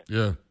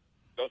 Yeah.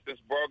 Justice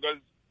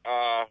Burger's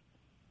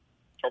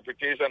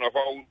interpretation of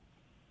how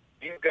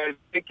these guys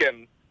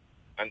taken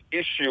an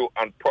issue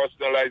and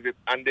personalize it,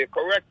 and they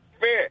correct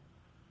fair.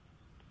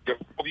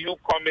 Before you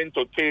come in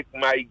to take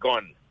my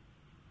gun,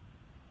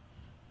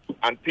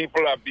 and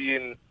people are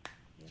being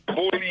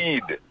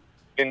bullied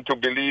into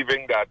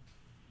believing that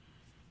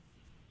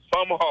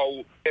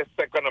somehow a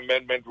Second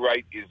Amendment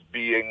right is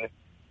being,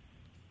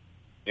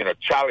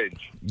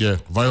 challenged. Yeah,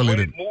 violated.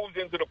 When it moves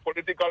into the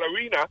political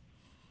arena,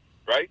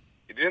 right?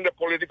 It is in the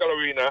political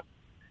arena.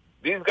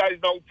 These guys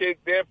now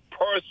take their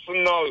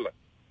personal,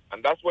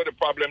 and that's where the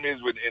problem is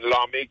in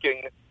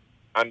lawmaking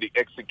and the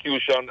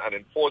execution and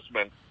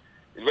enforcement,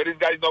 is where these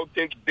guys now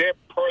take their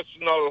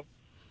personal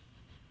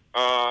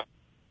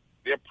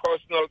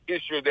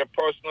issue, their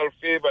personal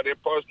favor, their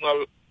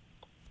personal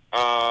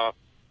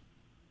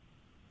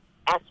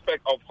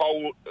aspect of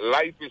how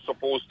life is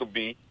supposed to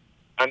be,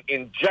 and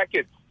inject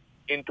it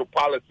into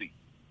policy.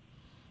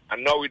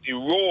 And now it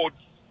erodes,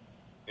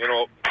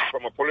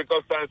 from a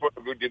political science point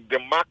of view, the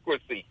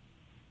democracy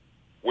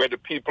where the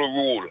people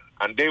rule,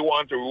 and they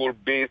want to rule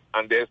based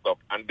on their stuff.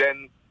 And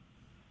then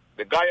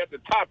the guy at the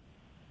top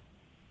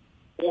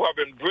who have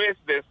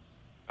embraced this,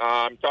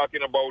 I'm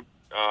talking about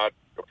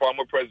the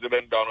former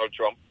President Donald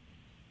Trump,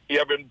 he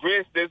have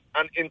embraced this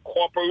and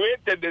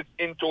incorporated this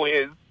into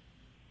his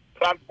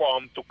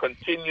platform to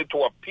continue to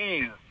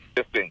appease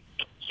this thing.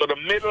 So the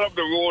middle of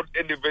the road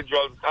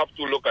individuals have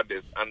to look at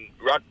this. And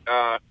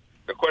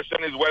the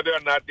question is whether or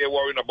not they're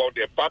worrying about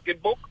their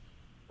pocketbook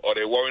or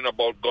they're worrying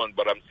about guns.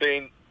 But I'm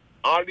saying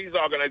all these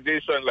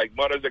organizations like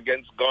Mothers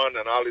Against Gun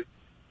and all this,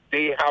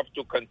 they have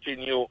to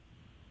continue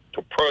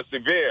to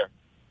persevere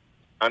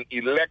and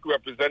elect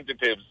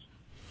representatives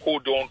who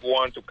don't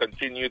want to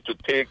continue to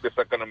take the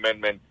Second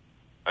Amendment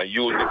and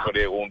use it for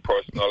their own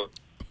personal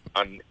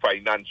and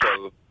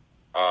financial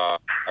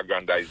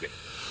aggrandizing.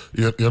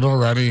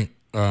 Randy,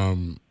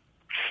 when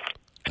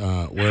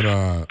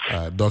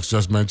Docs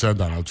just mentioned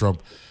Donald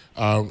Trump,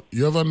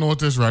 you ever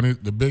notice, Randy,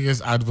 the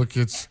biggest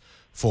advocates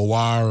for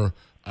war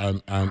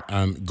and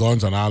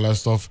guns and all that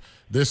stuff,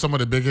 they're some of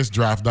the biggest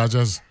draft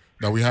dodgers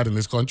that we had in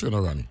this country,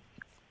 Randy?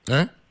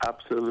 Eh?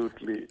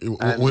 Absolutely.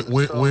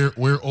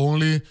 We're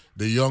only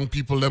the young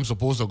people them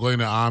supposed to go in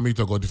the army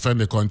to go defend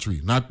the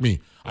country. Not me.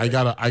 I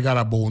got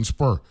a bone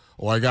spur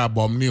or I got a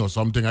bum knee or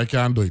something. I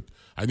can't do it.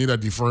 I need a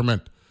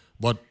deferment.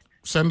 But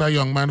send a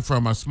young man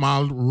from a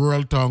small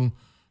rural town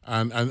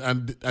and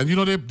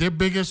their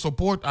biggest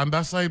support on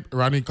that side,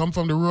 Ronnie, come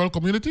from the rural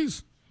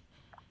communities.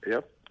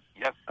 Yep.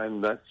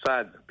 And that's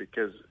sad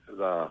because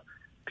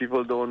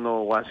people don't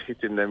know what's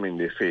hitting them in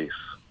their face.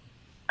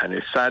 And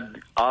it's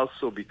sad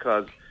also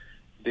because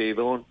they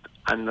don't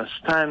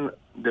understand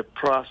the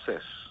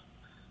process.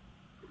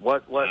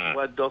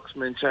 What Docs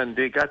mentioned,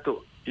 they got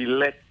to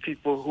elect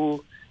people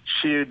who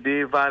share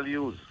their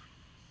values,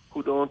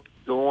 who don't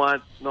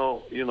want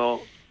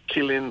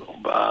killing,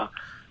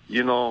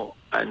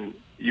 and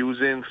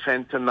using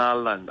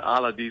fentanyl and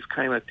all of these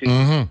kind of things.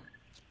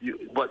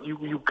 Mm-hmm. But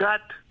you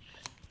got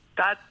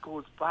that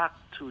goes back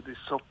to the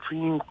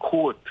Supreme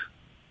Court,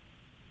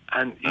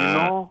 and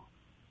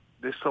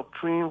the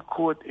Supreme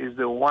Court is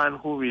the one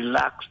who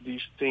relaxed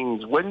these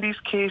things. When these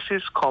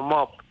cases come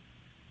up,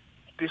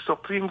 the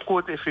Supreme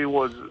Court, if it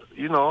was,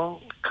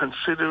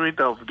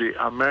 considerate of the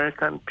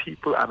American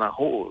people as a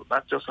whole,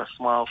 not just a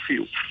small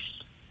few,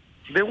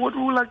 they would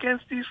rule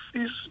against these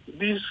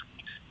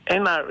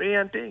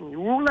NRA and things.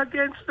 Rule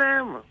against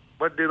them,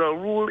 but they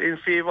don't rule in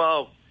favor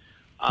of.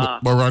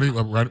 But Ronnie,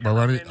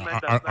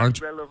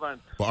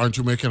 aren't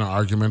you making an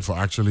argument for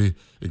actually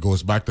it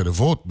goes back to the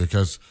vote,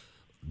 because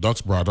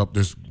Ducks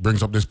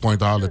brings up this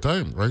point all the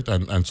time, right?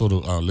 And so do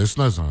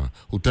listeners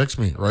who text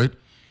me, right?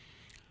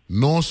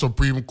 No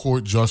Supreme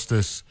Court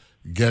justice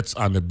gets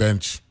on the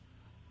bench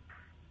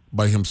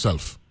by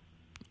himself,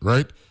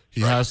 right?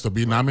 He has to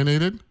be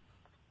nominated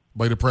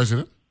by the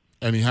president,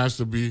 and he has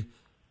to be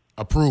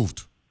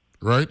approved,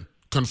 right?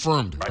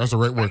 Confirmed. That's the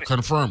right word.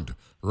 Confirmed,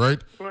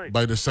 right?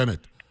 By the Senate.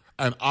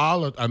 And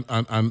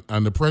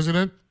and the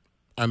president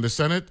and the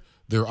Senate,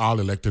 they're all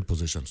elected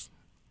positions.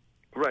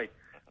 Right.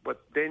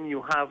 But then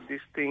you have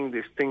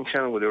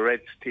distinction with the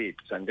red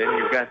states, and then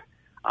you got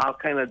all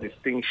kind of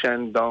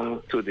distinction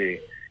down to the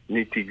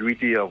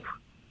nitty-gritty of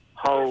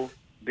how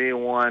they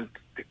want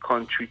the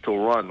country to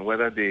run,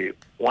 whether they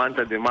want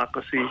a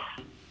democracy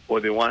or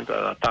they want an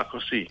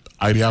autocracy.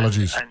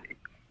 Ideologies.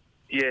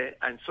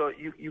 And so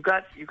you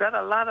got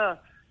a lot of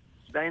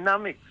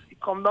dynamics.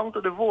 It comes down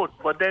to the vote,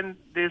 but then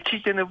they're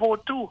cheating the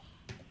vote too.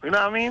 You know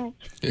what I mean?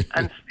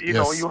 And, you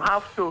know,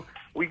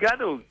 we got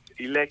to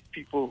elect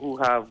people who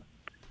have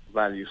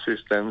value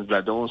systems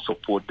that don't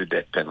support the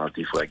death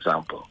penalty, for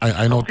example.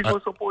 I know people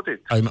support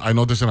it. I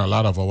know this in a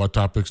lot of our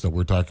topics that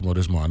we're talking about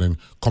this morning,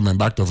 coming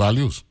back to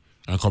values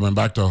and coming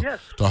back to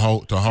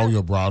how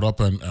you're brought up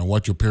and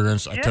what your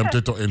parents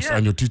attempted to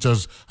and your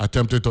teachers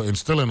attempted to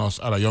instill in us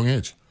at a young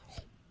age.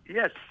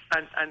 Yes,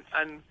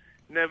 and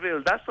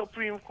Neville, that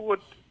Supreme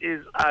Court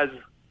is as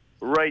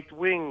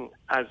right-wing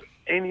as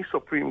any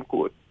Supreme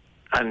Court.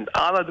 And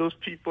all of those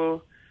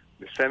people,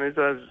 the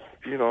senators,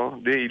 you know,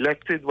 they're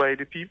elected by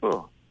the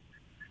people.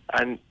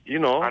 And, you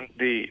know,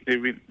 the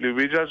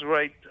religious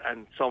right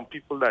and some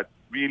people that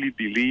really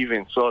believe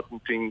in certain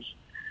things,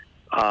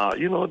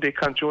 you know, they're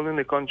controlling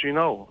the country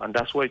now. And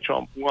that's why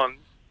Trump won.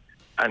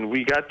 And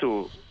we got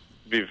to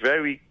be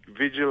very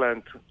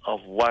vigilant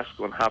of what's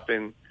going to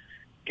happen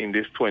in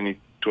this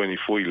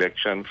 2024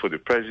 election for the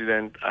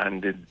president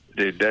and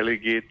the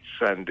delegates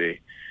and the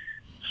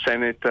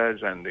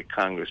senators and the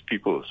Congress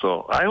people.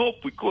 So I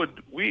hope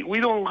we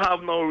don't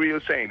have no real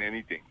say in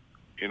anything,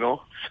 you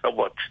know.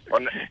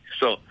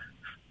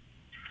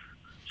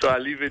 So I'll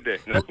leave it there.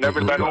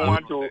 Never, I don't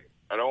want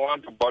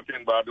to butt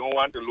in, but I don't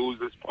want to lose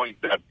this point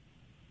that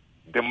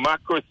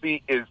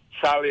democracy is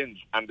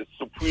challenged, and the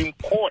Supreme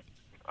Court,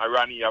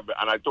 Irani,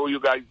 and I told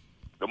you guys,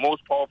 the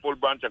most powerful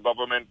branch of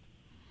government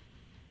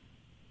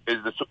is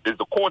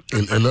the court.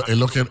 It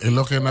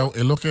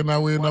looking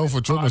that way now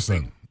for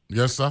Jonathan.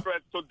 Yes, sir.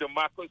 Threat to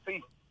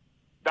democracy.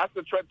 That's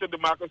the threat to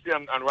democracy,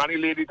 and Ronnie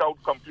laid it out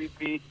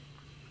completely.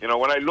 You know,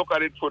 when I look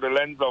at it through the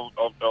lens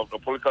of the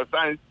political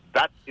science,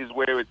 that is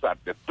where it's at.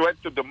 The threat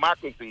to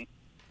democracy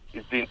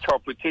is the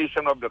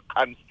interpretation of the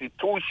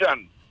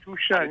Constitution.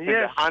 In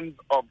the hands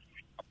of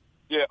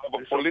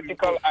a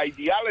political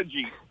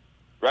ideology,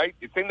 right?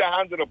 It's in the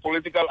hands of a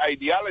political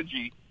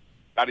ideology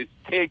that is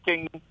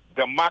taking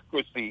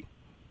democracy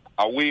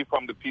away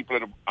from the people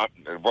of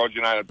the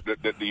Virgin Islands,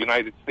 the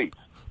United States.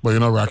 But you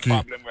know, Rocky,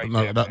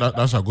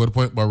 that's a good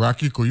point. But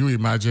Rocky, could you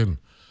imagine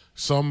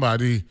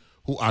somebody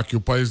who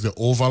occupies the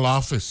Oval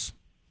Office,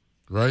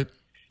 right,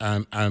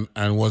 and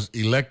was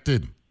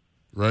elected,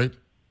 right,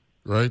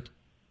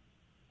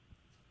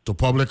 to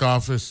public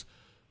office,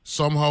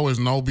 somehow is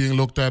now being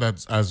looked at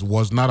as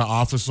was not an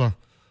officer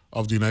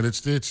of the United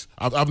States?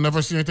 I've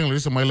never seen anything like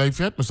this in my life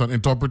yet. It's an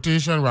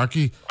interpretation,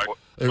 Rocky.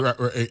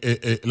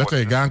 Look,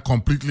 a gang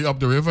completely up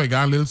the river, a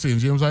gang little St.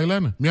 James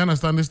Island. Me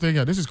understand this thing,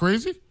 yeah. This is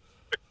crazy.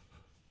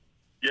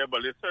 Yeah,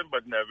 but listen,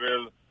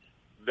 Neville,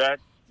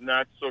 that's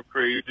not so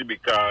crazy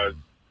because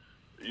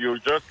you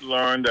just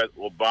learned that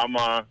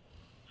Obama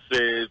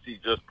says he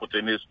just put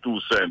in his 2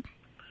 cents.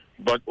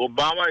 But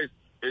Obama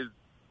is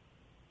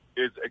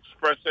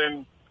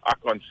expressing a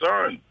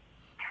concern,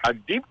 a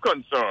deep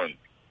concern,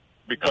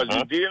 because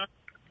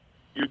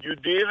you're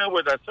dealing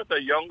with a set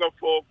of younger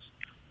folks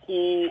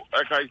who,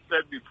 like I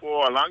said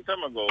before a long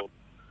time ago,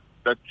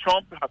 that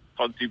Trump has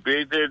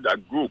cultivated a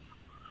group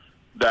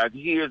that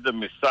he is the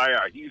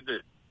Messiah. He's the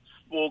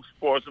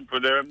spokesperson for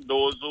them,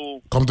 those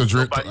who come to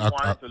drain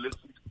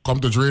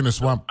the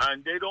swamp.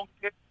 And they don't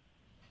care.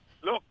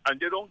 Look, and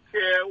they don't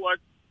care what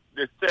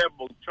they say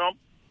about Trump.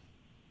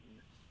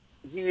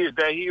 He is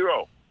their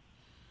hero.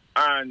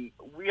 And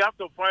we have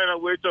to find a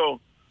way to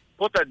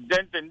put a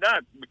dent in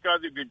that, because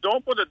if you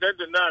don't put a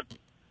dent in that,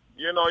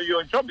 you know,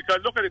 you're in trouble.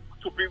 Because look at the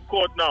Supreme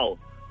Court now.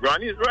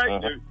 Ronnie's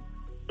right. The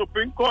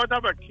Supreme Court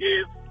have a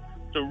case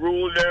to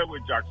rule there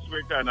with Jack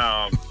Smith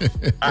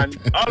and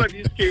all of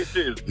these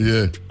cases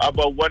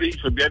about whether he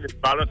should be at the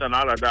ballot and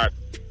all of that.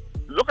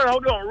 Look at how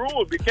they don't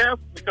rule. Be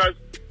careful, because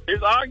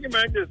his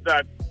argument is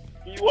that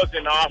he was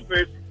in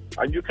office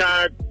and you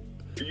can't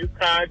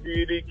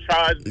really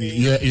charge me.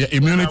 Yeah,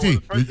 immunity.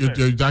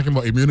 You're talking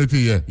about immunity,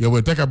 yeah.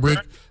 We'll take a break.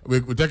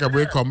 We'll take a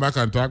break, come back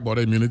and talk about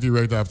immunity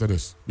right after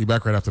this. Be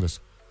back right after this.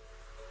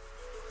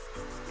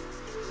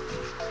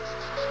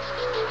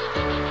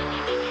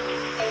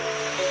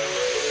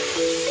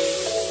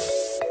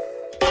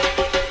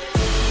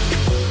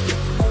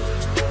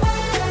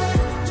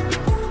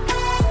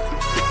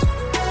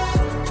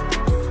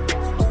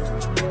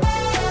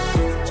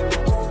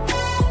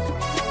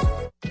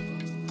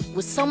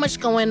 With so much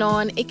going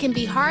on, it can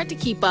be hard to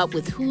keep up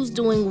with who's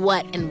doing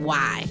what and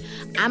why.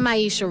 I'm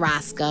Aisha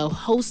Roscoe,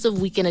 host of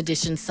Weekend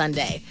Edition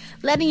Sunday,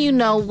 letting you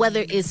know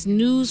whether it's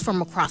news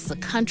from across the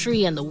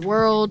country and the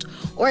world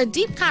or a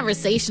deep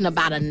conversation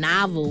about a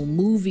novel,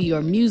 movie,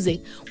 or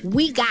music,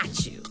 we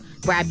got you.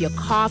 Grab your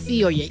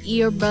coffee or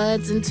your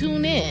earbuds and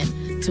tune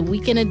in to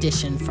Weekend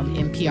Edition from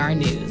NPR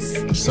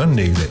News.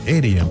 Sundays at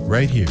 8 a.m.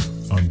 right here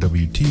on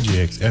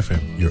WTJX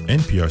FM, your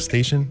NPR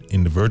station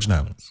in the Virgin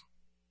Islands.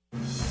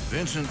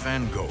 Vincent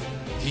van Gogh.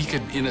 He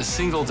could, in a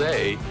single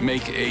day,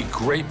 make a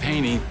great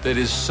painting that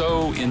is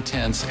so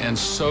intense and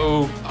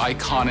so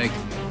iconic.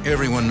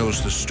 Everyone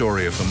knows the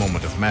story of the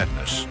moment of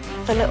madness.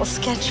 A little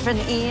sketch of an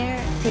ear.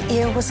 The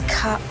ear was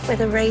cut with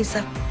a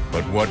razor.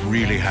 But what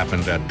really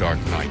happened that dark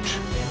night?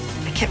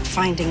 I kept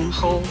finding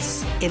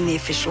holes in the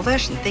official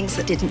version, things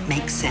that didn't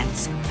make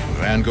sense.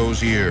 Van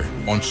Gogh's ear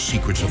on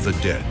Secrets of the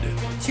Dead.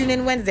 Tune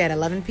in Wednesday at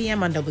 11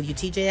 p.m. on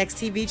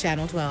WTJX-TV,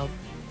 Channel 12.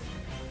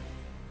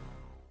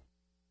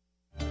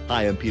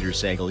 Hi, I'm Peter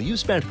Sagal. You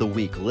spent the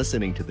week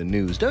listening to the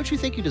news. Don't you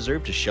think you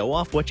deserve to show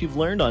off what you've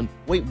learned on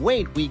Wait,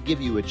 we give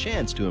you a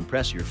chance to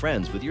impress your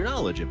friends with your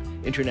knowledge of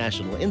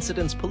international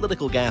incidents,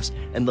 political gaffes,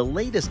 and the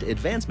latest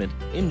advancement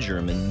in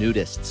German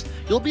nudists.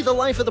 You'll be the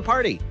life of the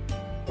party.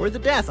 Or the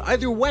death.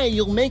 Either way,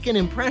 you'll make an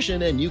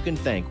impression and you can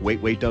thank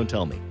Wait, Don't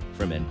Tell Me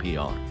from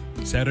NPR.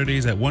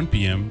 Saturdays at 1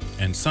 p.m.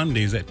 and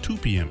Sundays at 2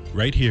 p.m.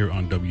 right here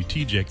on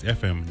WTJX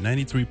FM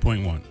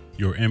 93.1,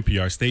 your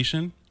NPR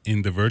station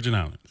in the Virgin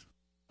Islands.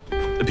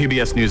 The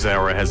PBS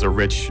NewsHour has a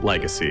rich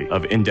legacy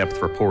of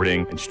in-depth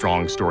reporting and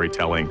strong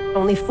storytelling.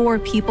 Only 4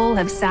 people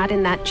have sat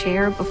in that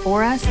chair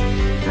before us,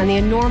 and the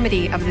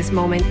enormity of this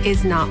moment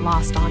is not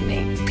lost on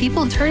me.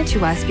 People turn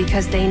to us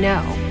because they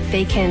know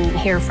they can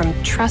hear from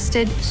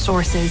trusted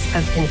sources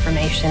of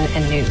information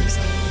and news.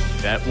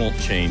 That won't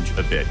change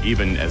a bit,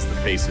 even as the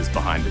faces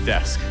behind the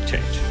desk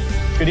change.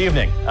 Good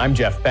evening. I'm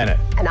Jeff Bennett.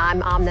 And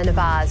I'm Amna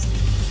Nabaz.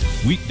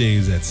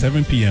 Weekdays at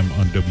 7 p.m.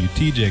 on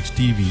WTJX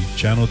TV,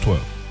 Channel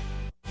 12.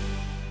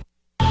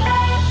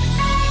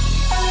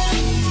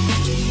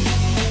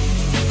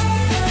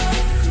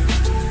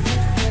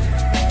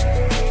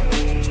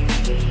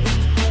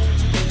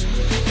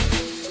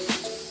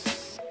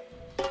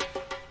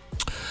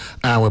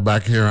 And we're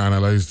back here to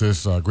analyze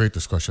this great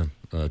discussion,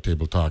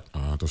 table talk,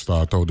 to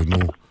start out the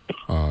new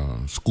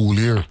school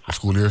year. The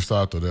school year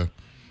started today.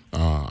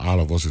 All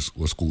of us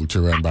were school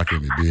children back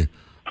in the day.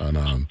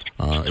 And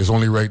it's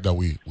only right that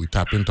we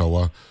tap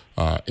into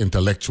our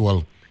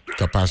intellectual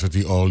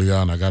capacity earlier.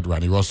 And I got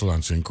Ronnie Russell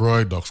and St.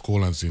 Croix, Doug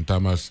Cole and St.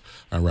 Thomas,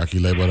 and Rocky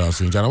Liburd and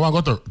St. John. I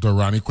want to go to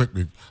Ronnie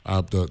quickly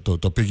to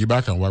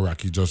piggyback on what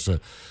Rocky just said.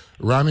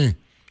 Ronnie,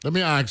 let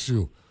me ask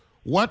you,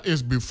 what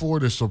is before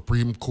the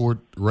Supreme Court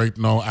right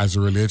now as it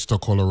relates to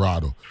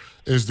Colorado?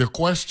 Is the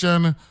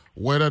question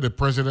whether the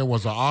president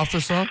was an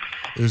officer?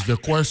 Is the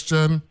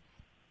question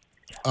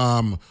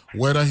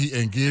whether he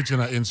engaged in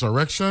an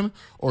insurrection?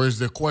 Or is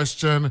the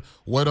question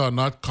whether or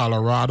not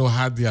Colorado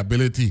had the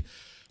ability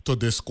to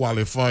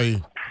disqualify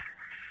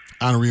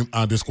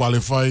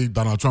disqualify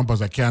Donald Trump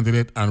as a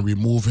candidate and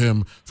remove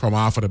him from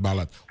off of the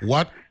ballot?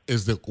 What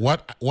is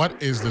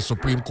the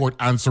Supreme Court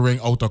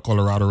answering out of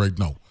Colorado right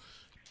now?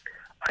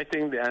 I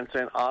think they're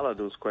answering all of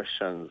those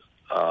questions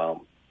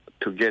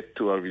to get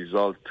to a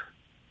result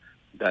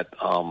that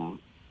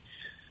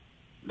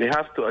they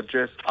have to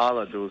address all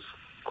of those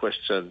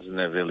questions,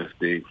 Neville, if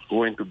they're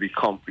going to be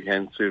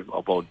comprehensive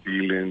about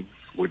dealing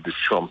with the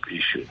Trump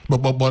issue.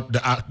 But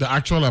the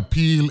actual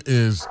appeal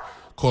is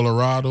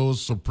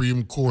Colorado's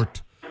Supreme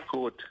Court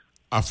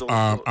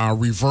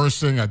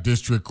reversing a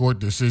district court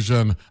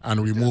decision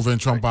and removing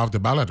Trump off the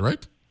ballot,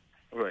 right?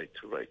 Right.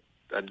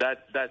 And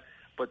that.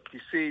 But you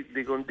see,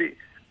 they're going to be,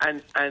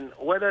 and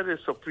whether the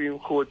Supreme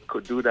Court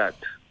could do that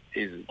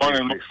is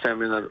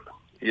seminal.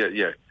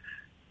 Yeah.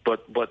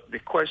 But the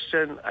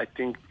question, I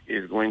think,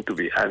 is going to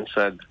be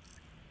answered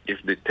if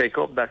they take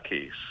up that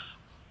case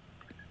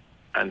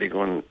and they're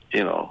going,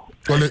 Well,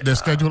 they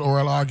scheduled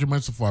oral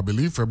arguments for, I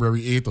believe,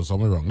 February 8th or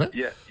something wrong, right?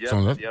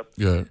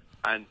 Yeah.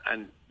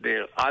 And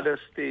there are other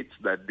states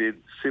that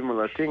did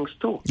similar things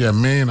too. Yeah,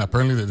 Maine,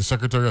 apparently the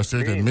Secretary of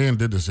State in Maine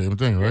did the same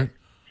thing, right?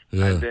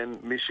 Yeah. And then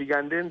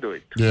Michigan didn't do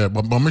it. Yeah,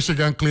 but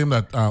Michigan claimed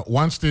that,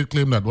 one state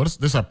claimed that, this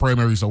is a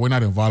primary, so we're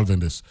not involved in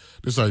this.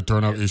 This is an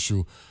eternal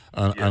issue.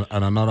 And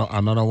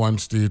another one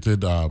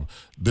stated,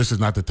 this is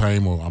not the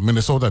time, or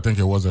Minnesota, I think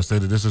it was, that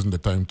stated this isn't the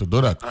time to do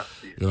that.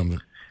 You know what I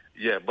mean?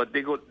 Yeah, but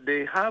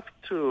they have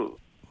to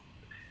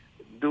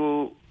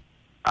do,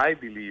 I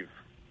believe,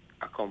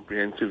 a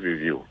comprehensive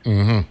review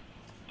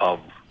of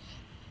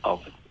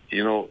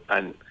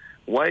and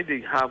why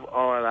they have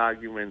oral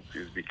arguments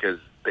is because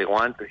they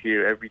want to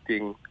hear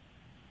everything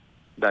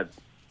that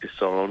is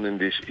surrounding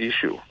this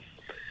issue.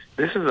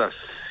 This is a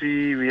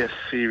serious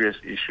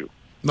issue.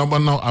 No, but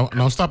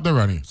now stop there,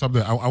 Ronnie. Stop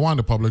there. I want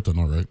the public to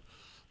know, right,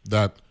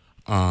 that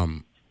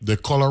the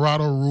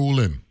Colorado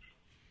ruling,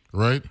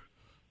 right,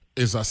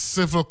 is a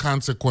civil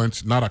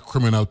consequence, not a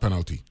criminal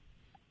penalty.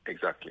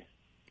 Exactly.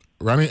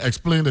 Ronnie,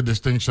 explain the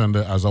distinction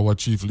there as our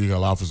chief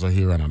legal officer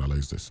here and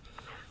analyze this.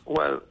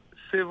 Well,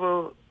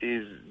 civil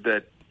is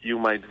that you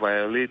might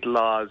violate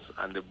laws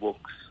and the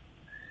books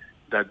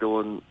that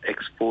don't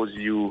expose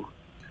you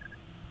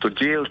to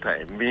jail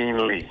time,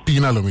 mainly.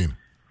 Penal, I mean.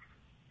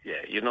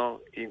 Yeah,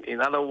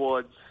 in other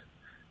words,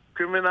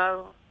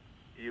 criminal,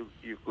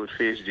 you could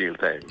face jail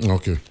time.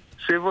 Okay.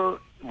 Civil,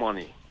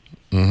 money.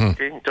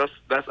 Okay, just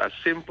that's as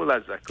simple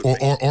as that could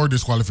be. Or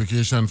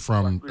disqualification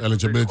from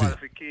eligibility.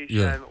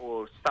 Disqualification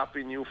or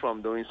stopping you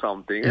from doing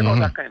something,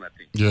 that kind of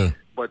thing. Yeah.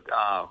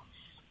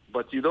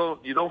 But you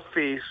don't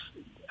face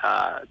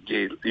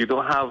jail. You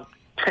don't have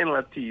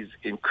penalties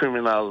in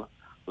criminal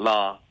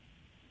law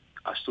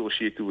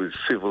associated with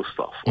civil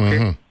stuff.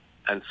 Okay,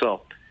 and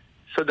so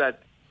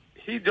that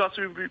he just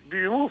will be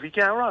removed. He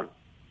can't run.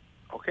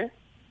 Okay,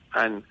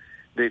 and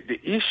the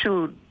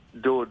issue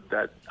though,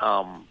 that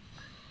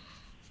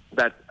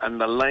that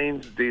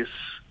underlines this,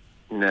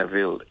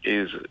 Neville,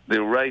 is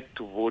the right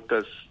to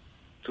voters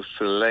to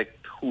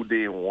select who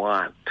they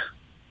want.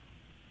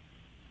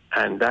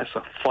 And that's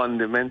a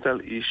fundamental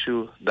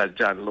issue that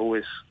John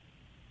Lewis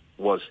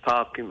was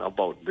talking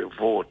about, the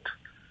vote,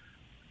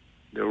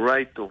 the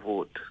right to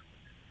vote.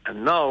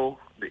 And now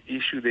the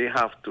issue they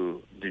have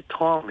to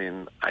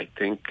determine, I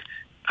think,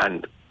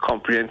 and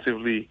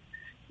comprehensively,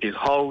 is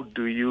how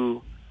do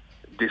you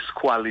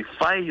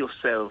disqualify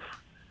yourself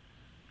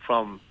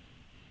from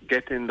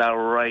getting that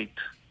right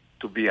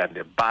to be on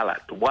the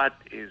ballot? What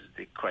is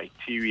the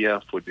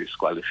criteria for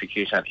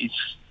disqualification? Each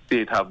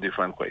state have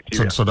different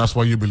criteria. So that's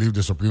why you believe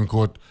the Supreme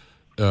Court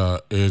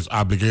is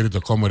obligated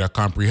to come with a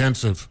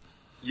comprehensive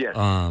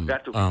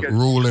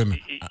ruling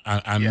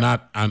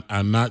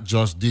and not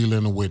just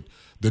dealing with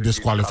the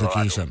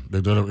disqualification.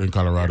 They did it in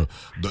Colorado.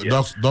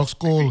 Doug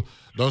School,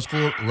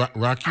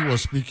 Rocky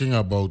was speaking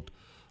about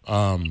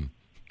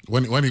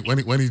when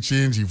he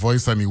changed his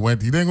voice and he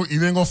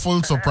didn't go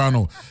full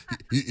soprano.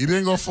 He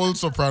didn't go full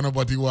soprano,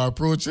 but he was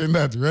approaching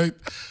that, right?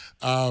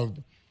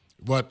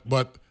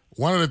 But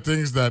one of the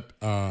things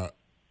that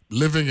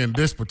living in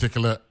this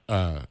particular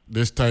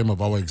this time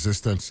of our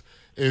existence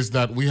is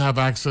that we have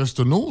access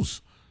to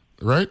news,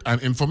 right, and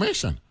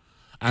information.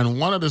 And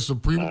one of the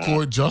Supreme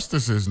Court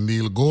justices,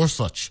 Neil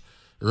Gorsuch,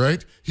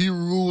 right, he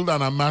ruled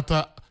on a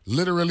matter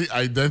literally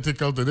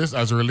identical to this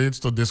as it relates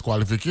to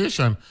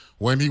disqualification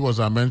when he was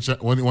a member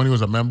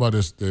of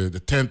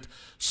the 10th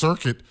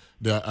Circuit,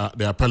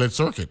 the appellate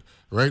circuit,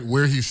 right,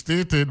 where he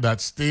stated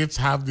that states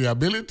have the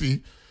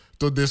ability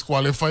to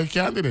disqualify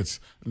candidates.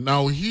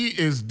 Now, he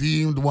is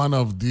deemed one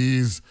of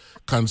these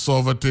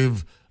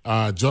conservative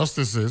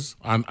justices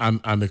and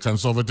the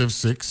conservative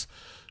six.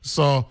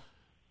 So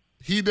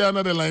he there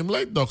under the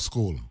limelight, Doc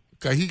School.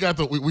 Cause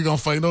we're gonna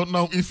find out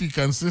now if he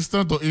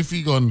consistent or if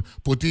he gonna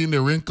put in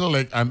the wrinkle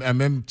and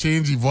then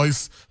change his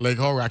voice like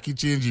how Rocky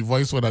changed his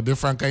voice with a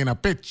different kind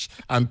of pitch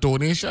and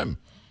tonation.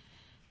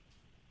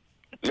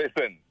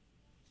 Listen,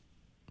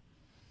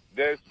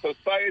 the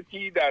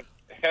society that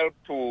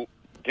helped to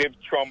give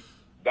Trump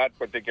that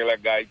particular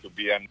guy to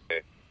be on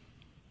the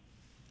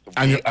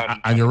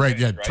and you're right,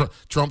 yeah. Right?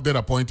 Trump did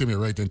appoint him, you're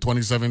right. In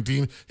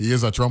 2017, he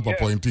is a Trump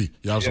appointee.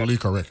 You're absolutely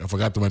correct. I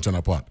forgot to mention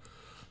that part.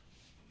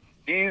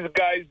 These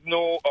guys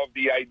know of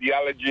the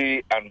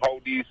ideology and how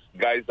these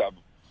guys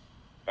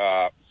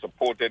have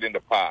supported in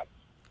the past.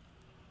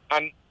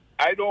 And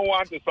I don't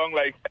want to sound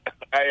like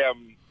I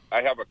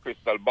have a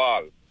crystal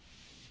ball,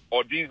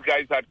 or these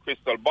guys had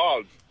crystal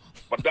balls.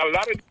 But there are a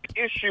lot of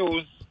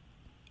issues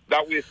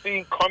that we're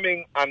seeing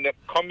coming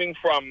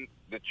from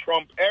the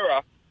Trump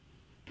era,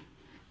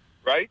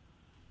 right?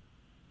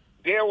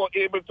 They were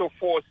able to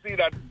foresee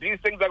that these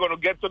things are going to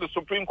get to the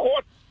Supreme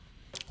Court.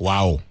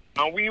 Wow.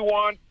 And we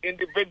want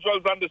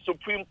individuals on the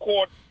Supreme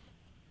Court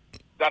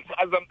that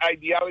has an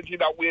ideology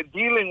that we're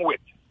dealing with.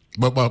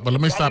 But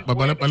let me stop. But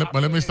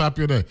let me stop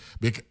you there.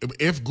 Because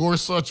if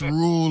Gorsuch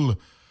ruled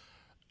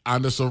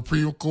on the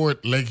Supreme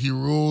Court like he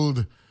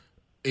ruled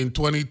in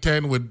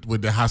 2010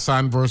 with the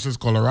Hassan versus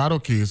Colorado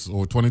case,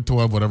 or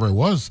 2012, whatever it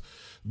was,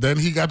 then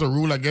he got to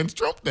rule against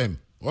Trump. Then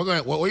what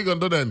are you gonna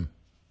do then?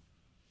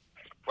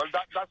 Well,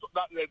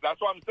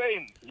 that's what I'm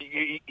saying.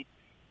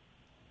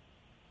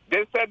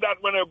 They said that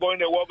when they're going,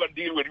 they were going to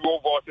deal with Roe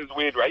versus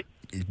Wade, right?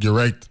 You're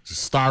right.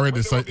 Stare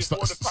decisis.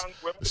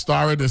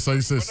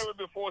 Whenever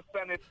before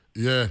Senate,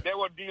 yeah, they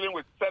were dealing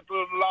with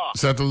settled law.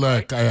 Settled law.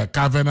 Right?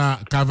 Kavanaugh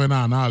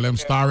and all them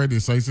stare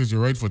decisis.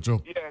 You're right for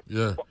Joe.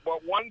 Yeah.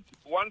 But once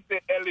they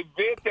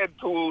elevated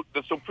to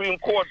the Supreme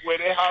Court, where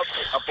they have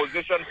a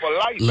position for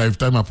life,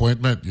 lifetime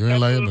appointment. You ain't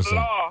lying,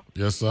 sir.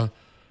 Yes, sir.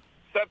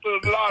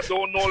 Settled law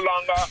don't no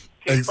longer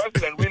take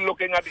precedent. We're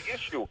looking at the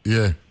issue.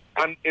 Yeah.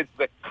 And it's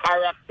the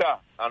character,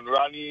 and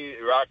Rocky,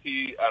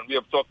 and we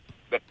have talked,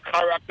 the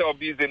character of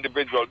these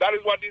individuals. That is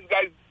what these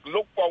guys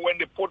look for when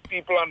they put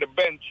people on the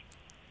bench,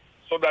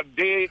 so that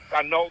they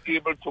are now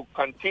able to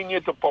continue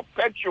to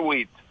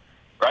perpetuate,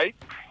 right,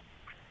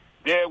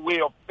 their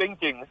way of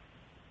thinking,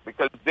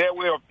 because their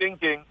way of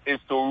thinking is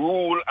to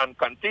rule and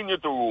continue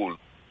to rule.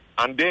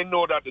 And they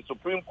know that the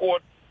Supreme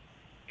Court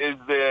is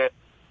the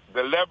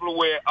level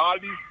where all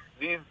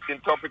these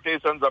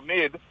interpretations are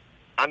made.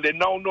 And they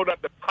now know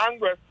that the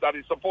Congress that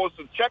is supposed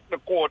to check the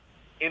court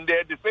in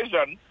their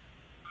decision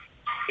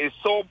is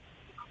so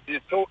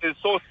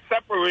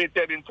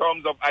separated in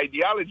terms of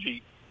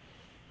ideology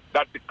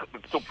that the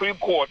Supreme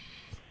Court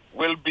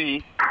will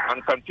be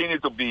and continue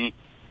to be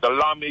the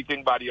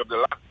lawmaking body of the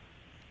land.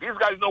 These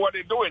guys know what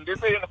they're doing.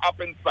 This ain't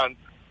happenstance.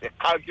 They're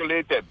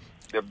calculated.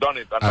 They've done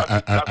it. And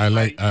I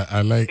like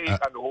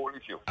the whole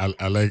issue.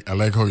 I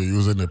like how you're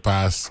using the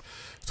past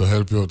to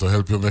help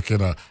you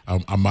making a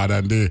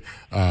modern day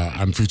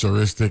and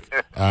futuristic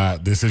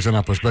decision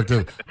and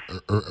perspective.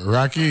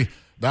 Rocky,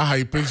 that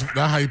high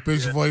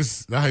pitched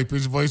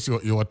voice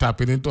you were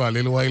tapping into a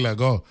little while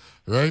ago,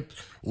 right?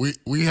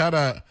 We had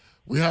a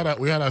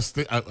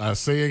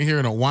saying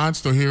here,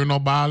 wants to hear no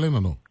bawling,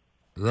 or no,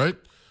 right?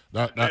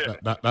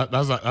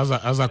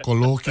 That's a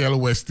colloquial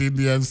West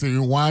Indian saying,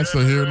 "You want to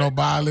hear no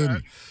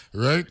balling,"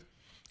 right?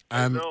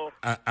 And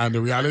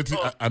the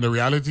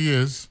reality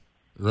is,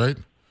 right,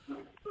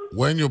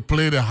 when you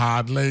play the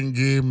hardline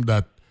game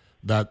that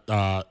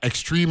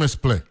extremists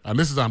play, and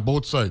this is on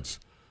both sides,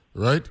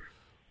 right?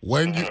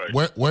 When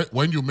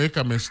you make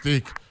a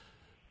mistake,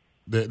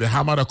 the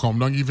hammer that come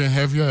down even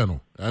heavier, you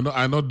know.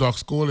 I know Doc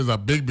School is a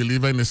big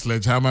believer in the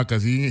sledgehammer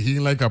because he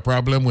ain't like a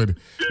problem with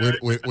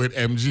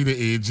MG the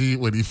AG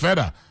with the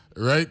feather,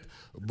 right?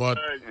 But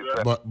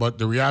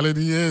the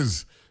reality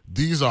is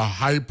these are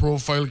high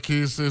profile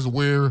cases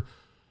where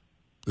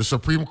the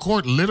Supreme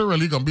Court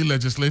literally gonna be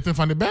legislating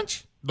from the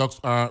bench.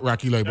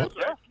 Rocky Liburd.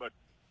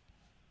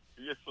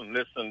 Yes, but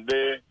listen,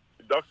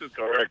 Doc is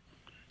correct.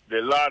 The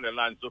law of the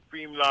land,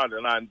 supreme law of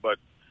the land, but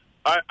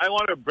I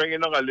want to bring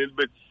it on a little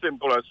bit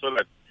simpler so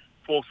that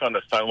folks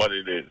understand what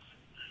it is.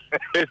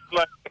 It's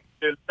like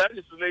the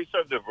legislation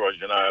of the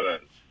Virgin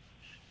Islands.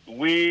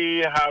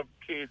 We have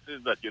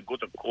cases that you go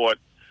to court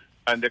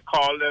and they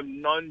call them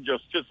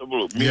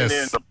non-justiciable.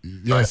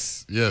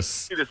 Yes.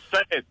 The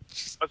Senate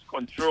has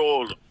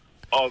control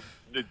of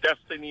the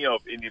destiny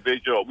of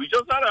individuals. We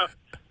just had a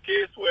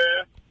case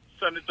where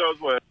senators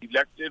were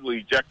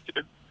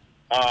ejected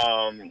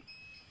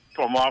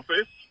from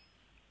office,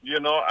 you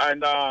know,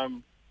 and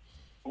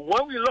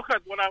when we look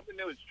at what happened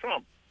with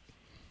Trump,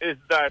 is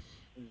that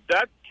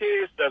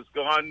case that's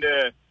gone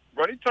there,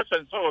 Ronnie touched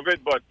on some of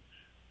it, but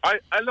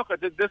I look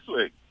at it this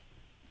way,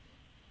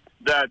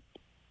 that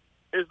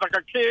it's like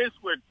a case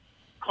with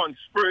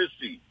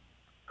conspiracy.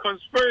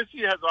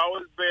 Conspiracy has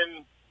always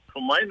been,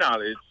 from my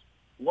knowledge,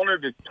 one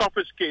of the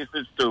toughest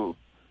cases to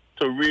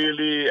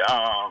really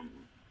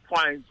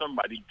find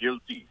somebody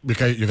guilty.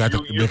 Because you got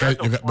to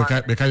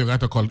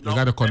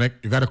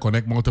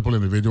connect multiple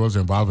individuals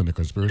involved in the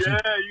conspiracy.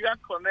 Yeah, you got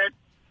to connect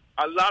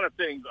a lot of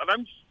things,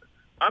 and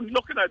I'm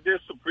looking at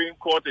this Supreme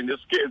Court in this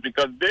case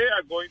because they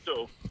are going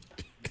to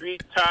be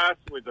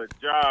tasked with a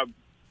job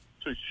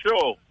to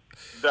show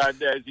that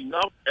there's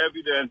enough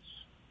evidence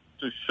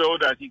to show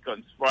that he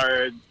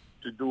conspired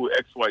to do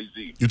X, Y,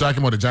 Z. You're talking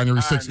about the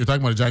January 6th. You're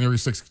talking about the January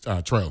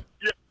 6th trial.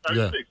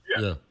 Yeah.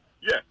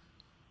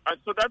 And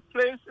so that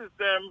places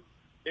them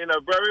in a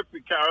very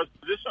precarious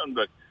position.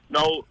 But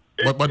now,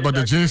 but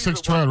the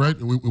J6 trial, right?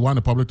 We want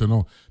the public to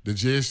know the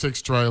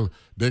J6 trial.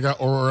 They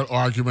got oral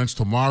arguments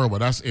tomorrow, but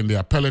that's in the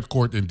appellate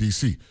court in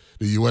D.C.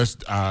 The U.S.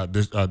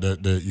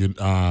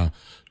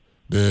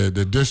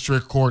 The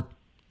District Court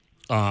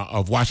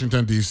of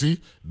Washington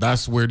D.C.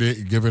 That's where they're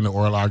giving the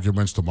oral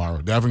arguments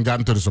tomorrow. They haven't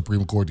gotten to the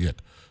Supreme Court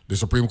yet. The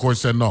Supreme Court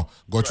said no,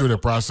 go through the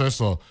process.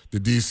 So the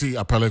D.C.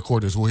 appellate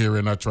court is who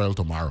hearing that trial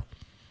tomorrow.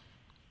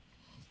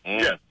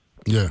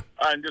 Yeah.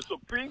 And the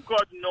Supreme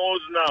Court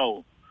knows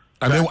now.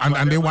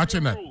 And they're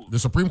watching that. The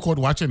Supreme Court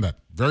watching that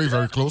very,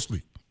 very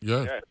closely.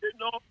 Yeah.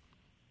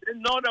 They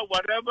know that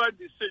whatever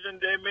decision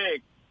they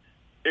make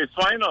is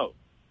final.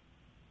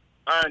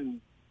 And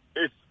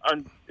it's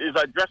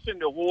addressing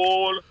the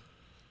whole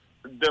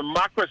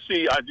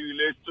democracy as it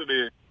relates to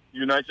the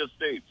United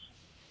States.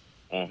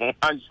 Mm-hmm.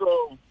 And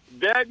so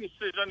their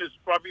decision is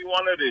probably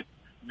one of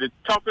the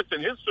toughest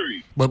in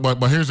history.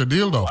 But here's the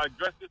deal, though.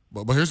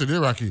 But here's the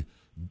deal, Rocky.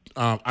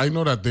 I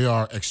know that they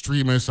are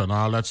extremists and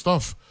all that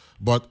stuff,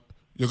 but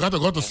you got to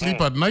go to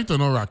sleep at night, you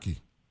know, Rocky,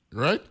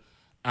 right?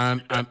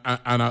 And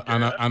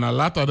a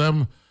lot of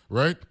them,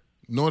 right,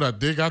 know that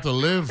they got to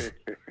live.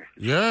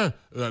 Yeah,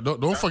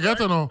 don't forget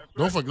to know.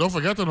 Don't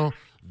forget to know.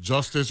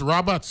 Justice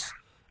Roberts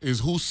is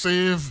who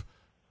saved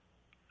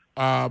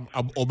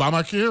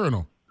Obamacare, you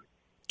know.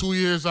 2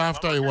 years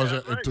after it was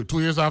 2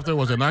 years after it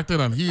was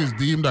enacted, and he is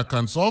deemed a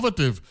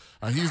conservative,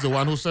 and he's the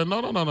one who said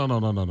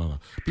no.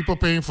 People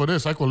paying for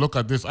this. I could look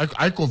at this.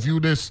 I could view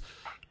this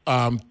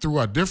through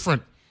a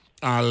different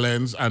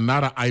lens and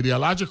not an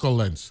ideological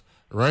lens,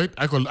 right?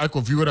 I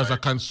could view it as a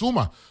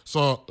consumer.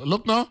 So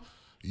look now.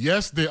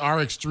 Yes, they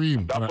are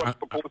extreme. That's what it's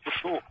supposed to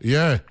do.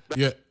 Yeah,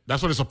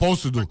 that's what it's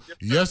supposed to do.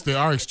 Yes, they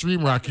are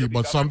extreme, Rocky,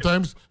 but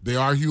sometimes they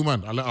are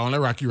human. I'll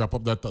let Rocky wrap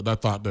up that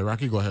thought there.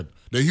 Rocky, go ahead.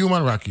 They're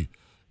human, Rocky.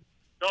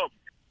 No,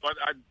 but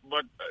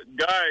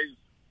guys,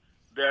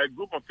 there are a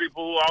group of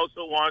people who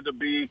also want to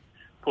be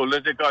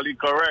politically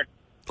correct.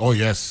 Oh,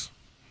 yes.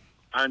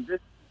 And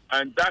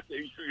that's the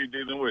issue you're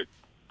dealing with.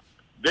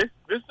 This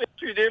issue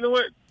you're dealing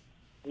with.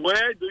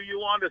 Where do you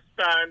want to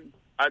stand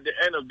at the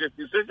end of this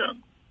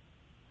decision?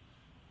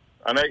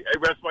 And I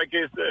rest my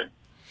case there.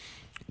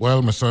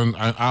 Well, my son,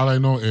 all I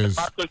know is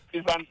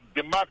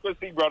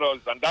democracy,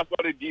 brothers, and that's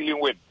what they're dealing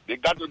with. They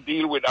got to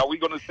deal with. Are we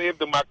going to save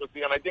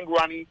democracy? And I think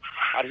Ronnie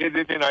had hit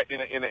it in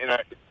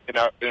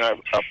a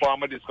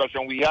former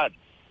discussion we had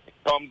in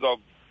terms of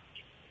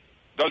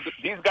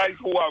these guys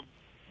who have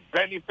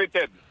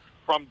benefited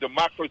from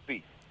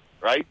democracy,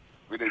 right,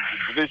 with the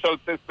judicial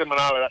system and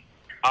all of that.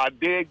 Are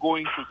they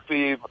going to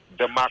save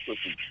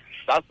democracy?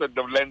 That's the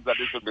lens that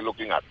they should be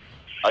looking at.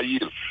 I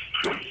yield.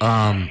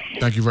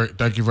 Thank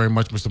you very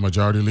much, Mr.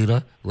 Majority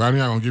Leader.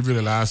 Ronnie, I'm going to give you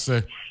the last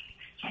say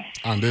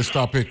on this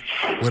topic.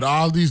 With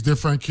all these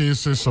different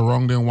cases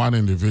surrounding one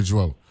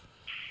individual,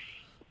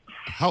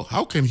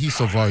 How can he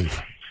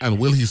survive, and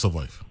will he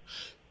survive?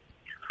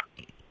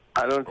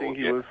 I don't think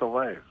he will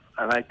survive.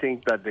 And I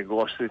think that the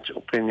Gorsuch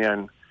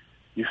opinion,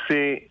 you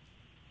see,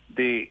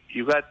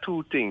 you got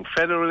two things.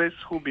 Federalists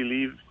who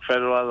believe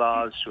federal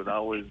laws should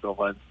always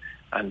govern,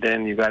 and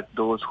then you got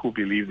those who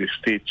believe the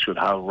state should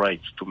have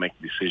rights to make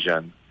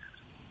decisions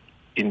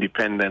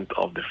independent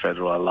of the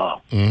federal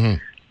law. Mm-hmm.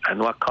 And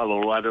what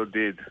Colorado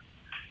did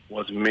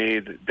was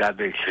made that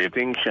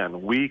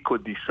distinction. We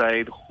could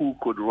decide who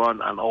could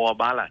run on our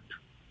ballot.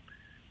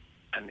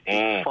 And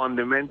it's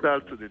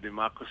fundamental to the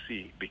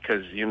democracy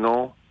because, you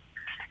know,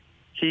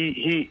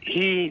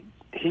 he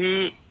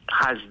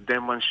has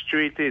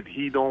demonstrated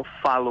he don't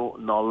follow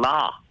no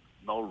law,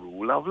 no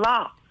rule of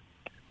law.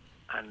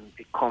 And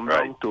it comes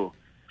down to,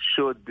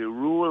 should the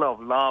rule of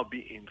law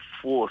be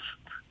enforced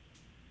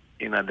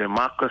in a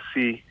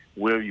democracy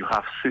where you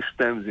have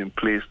systems in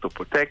place to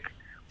protect,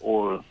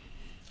 or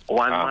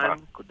one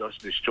man could just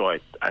destroy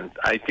it? And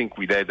I think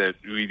we're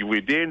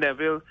there,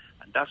 Neville,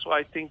 and that's why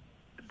I think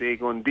they're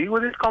going to deal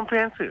with it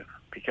comprehensive,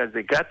 because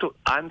they got to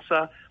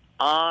answer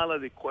all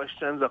of the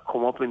questions that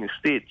come up in the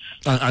states.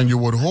 And you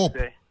would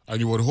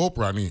hope,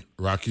 Ronnie,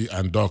 Rocky,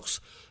 and Dux,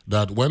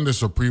 that when the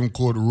Supreme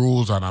Court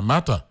rules on a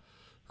matter,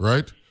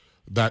 right,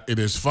 that it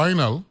is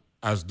final,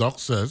 as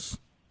Dux says,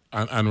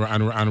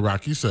 and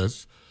Rocky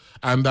says,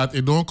 and that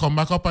it don't come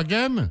back up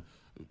again.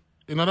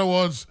 In other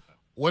words,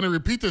 when it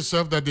repeats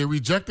itself, that they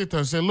reject it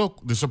and say, look,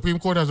 the Supreme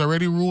Court has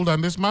already ruled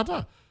on this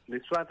matter.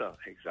 This matter,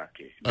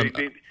 exactly.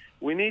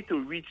 We need to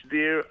reach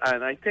there,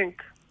 and I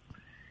think,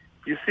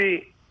 you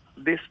see,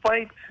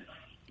 despite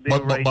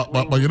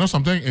but you know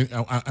something,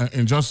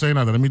 in just saying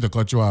that, I didn't mean to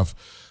cut you off.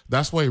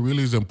 That's why it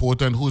really is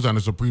important who's on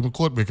the Supreme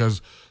Court,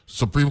 because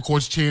Supreme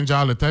Courts change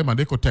all the time, and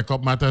they could take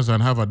up matters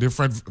and have a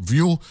different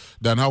view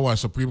than how a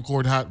Supreme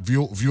Court had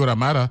viewed a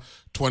matter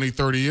 20,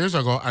 30 years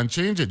ago and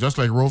change it, just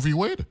like Roe v.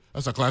 Wade.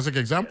 That's a classic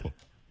example.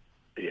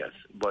 Yes,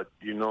 but,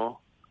 you know,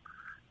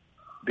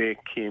 they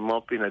came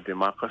up in a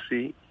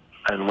democracy,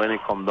 and when it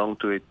comes down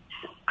to it,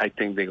 I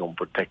think they're going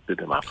to protect the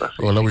democracy.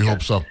 Well, we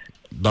hope so.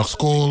 Dux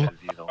Cole,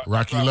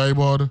 Rocky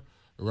Liburd,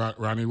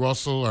 Ronnie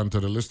Russell, and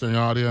to the listening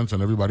audience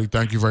and everybody,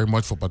 thank you very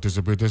much for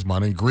participating this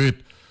morning. Great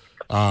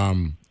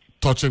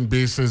touching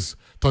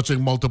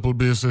multiple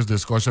bases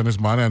discussion this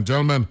morning. And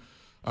gentlemen,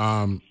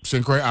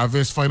 St. Croix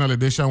Avis final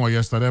edition was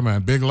yesterday,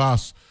 man. Big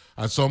loss.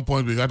 At some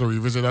point, we got to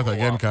revisit that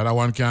again, because that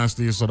one can't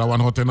stay, so that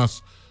one hurting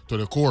us to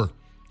the core.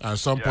 At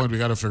some point, we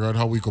got to figure out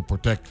how we could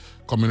protect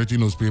community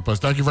newspapers.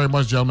 Thank you very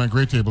much, gentlemen.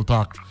 Great table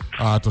talk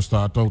to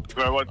start out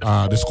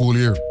the school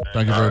year.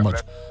 Thank you very much.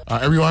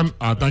 Everyone,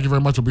 thank you very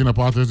much for being a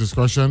part of this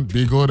discussion.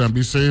 Be good and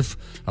be safe.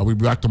 We'll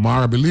be back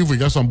tomorrow. I believe we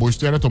got some Bush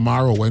Theater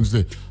tomorrow,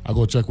 Wednesday. I'll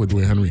go check with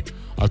Dwayne Henry.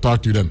 I'll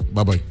talk to you then.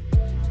 Bye-bye.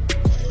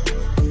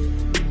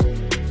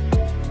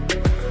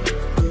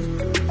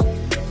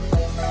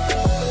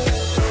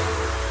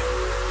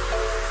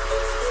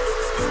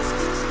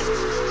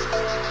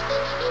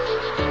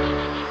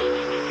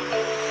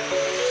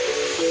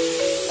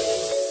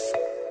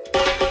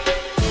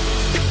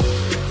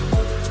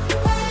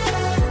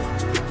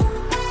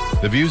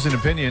 The views and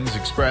opinions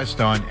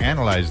expressed on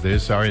Analyze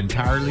This are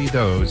entirely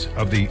those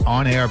of the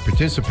on-air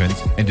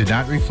participants and do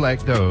not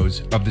reflect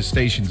those of the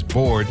station's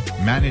board,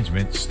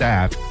 management,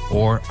 staff,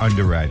 or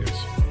underwriters.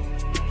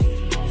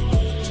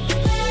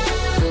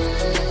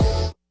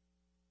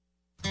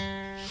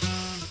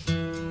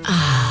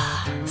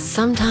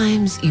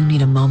 Sometimes you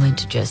need a moment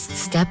to just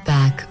step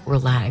back,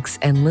 relax,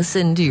 and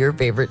listen to your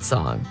favorite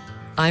song.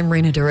 I'm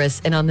Raina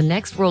Duras, and on the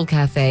next World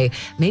Cafe,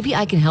 maybe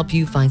I can help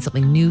you find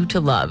something new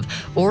to love,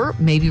 or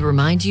maybe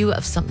remind you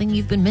of something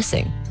you've been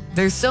missing.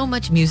 There's so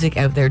much music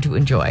out there to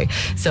enjoy,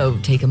 so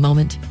take a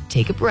moment,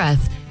 take a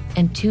breath,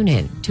 and tune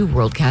in to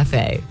World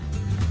Cafe.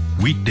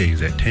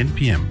 Weekdays at 10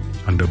 p.m.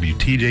 on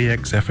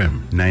WTJX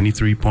FM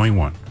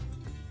 93.1.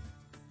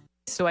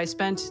 So I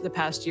spent the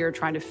past year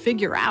trying to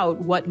figure out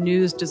what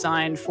news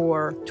designed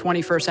for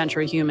 21st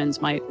century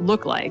humans might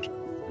look like.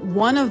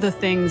 One of the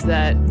things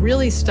that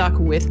really stuck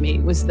with me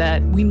was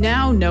that we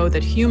now know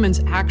that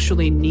humans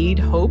actually need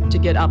hope to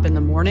get up in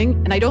the morning.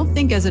 And I don't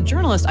think as a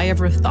journalist I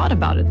ever thought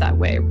about it that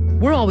way.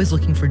 We're always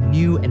looking for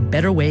new and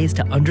better ways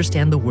to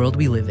understand the world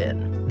we live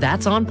in.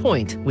 That's On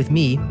Point with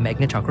me,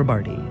 Meghna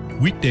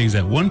Chakrabarti. Weekdays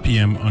at 1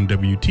 p.m. on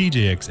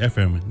WTJX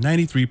FM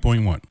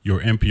 93.1,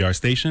 your NPR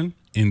station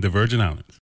in the Virgin Islands.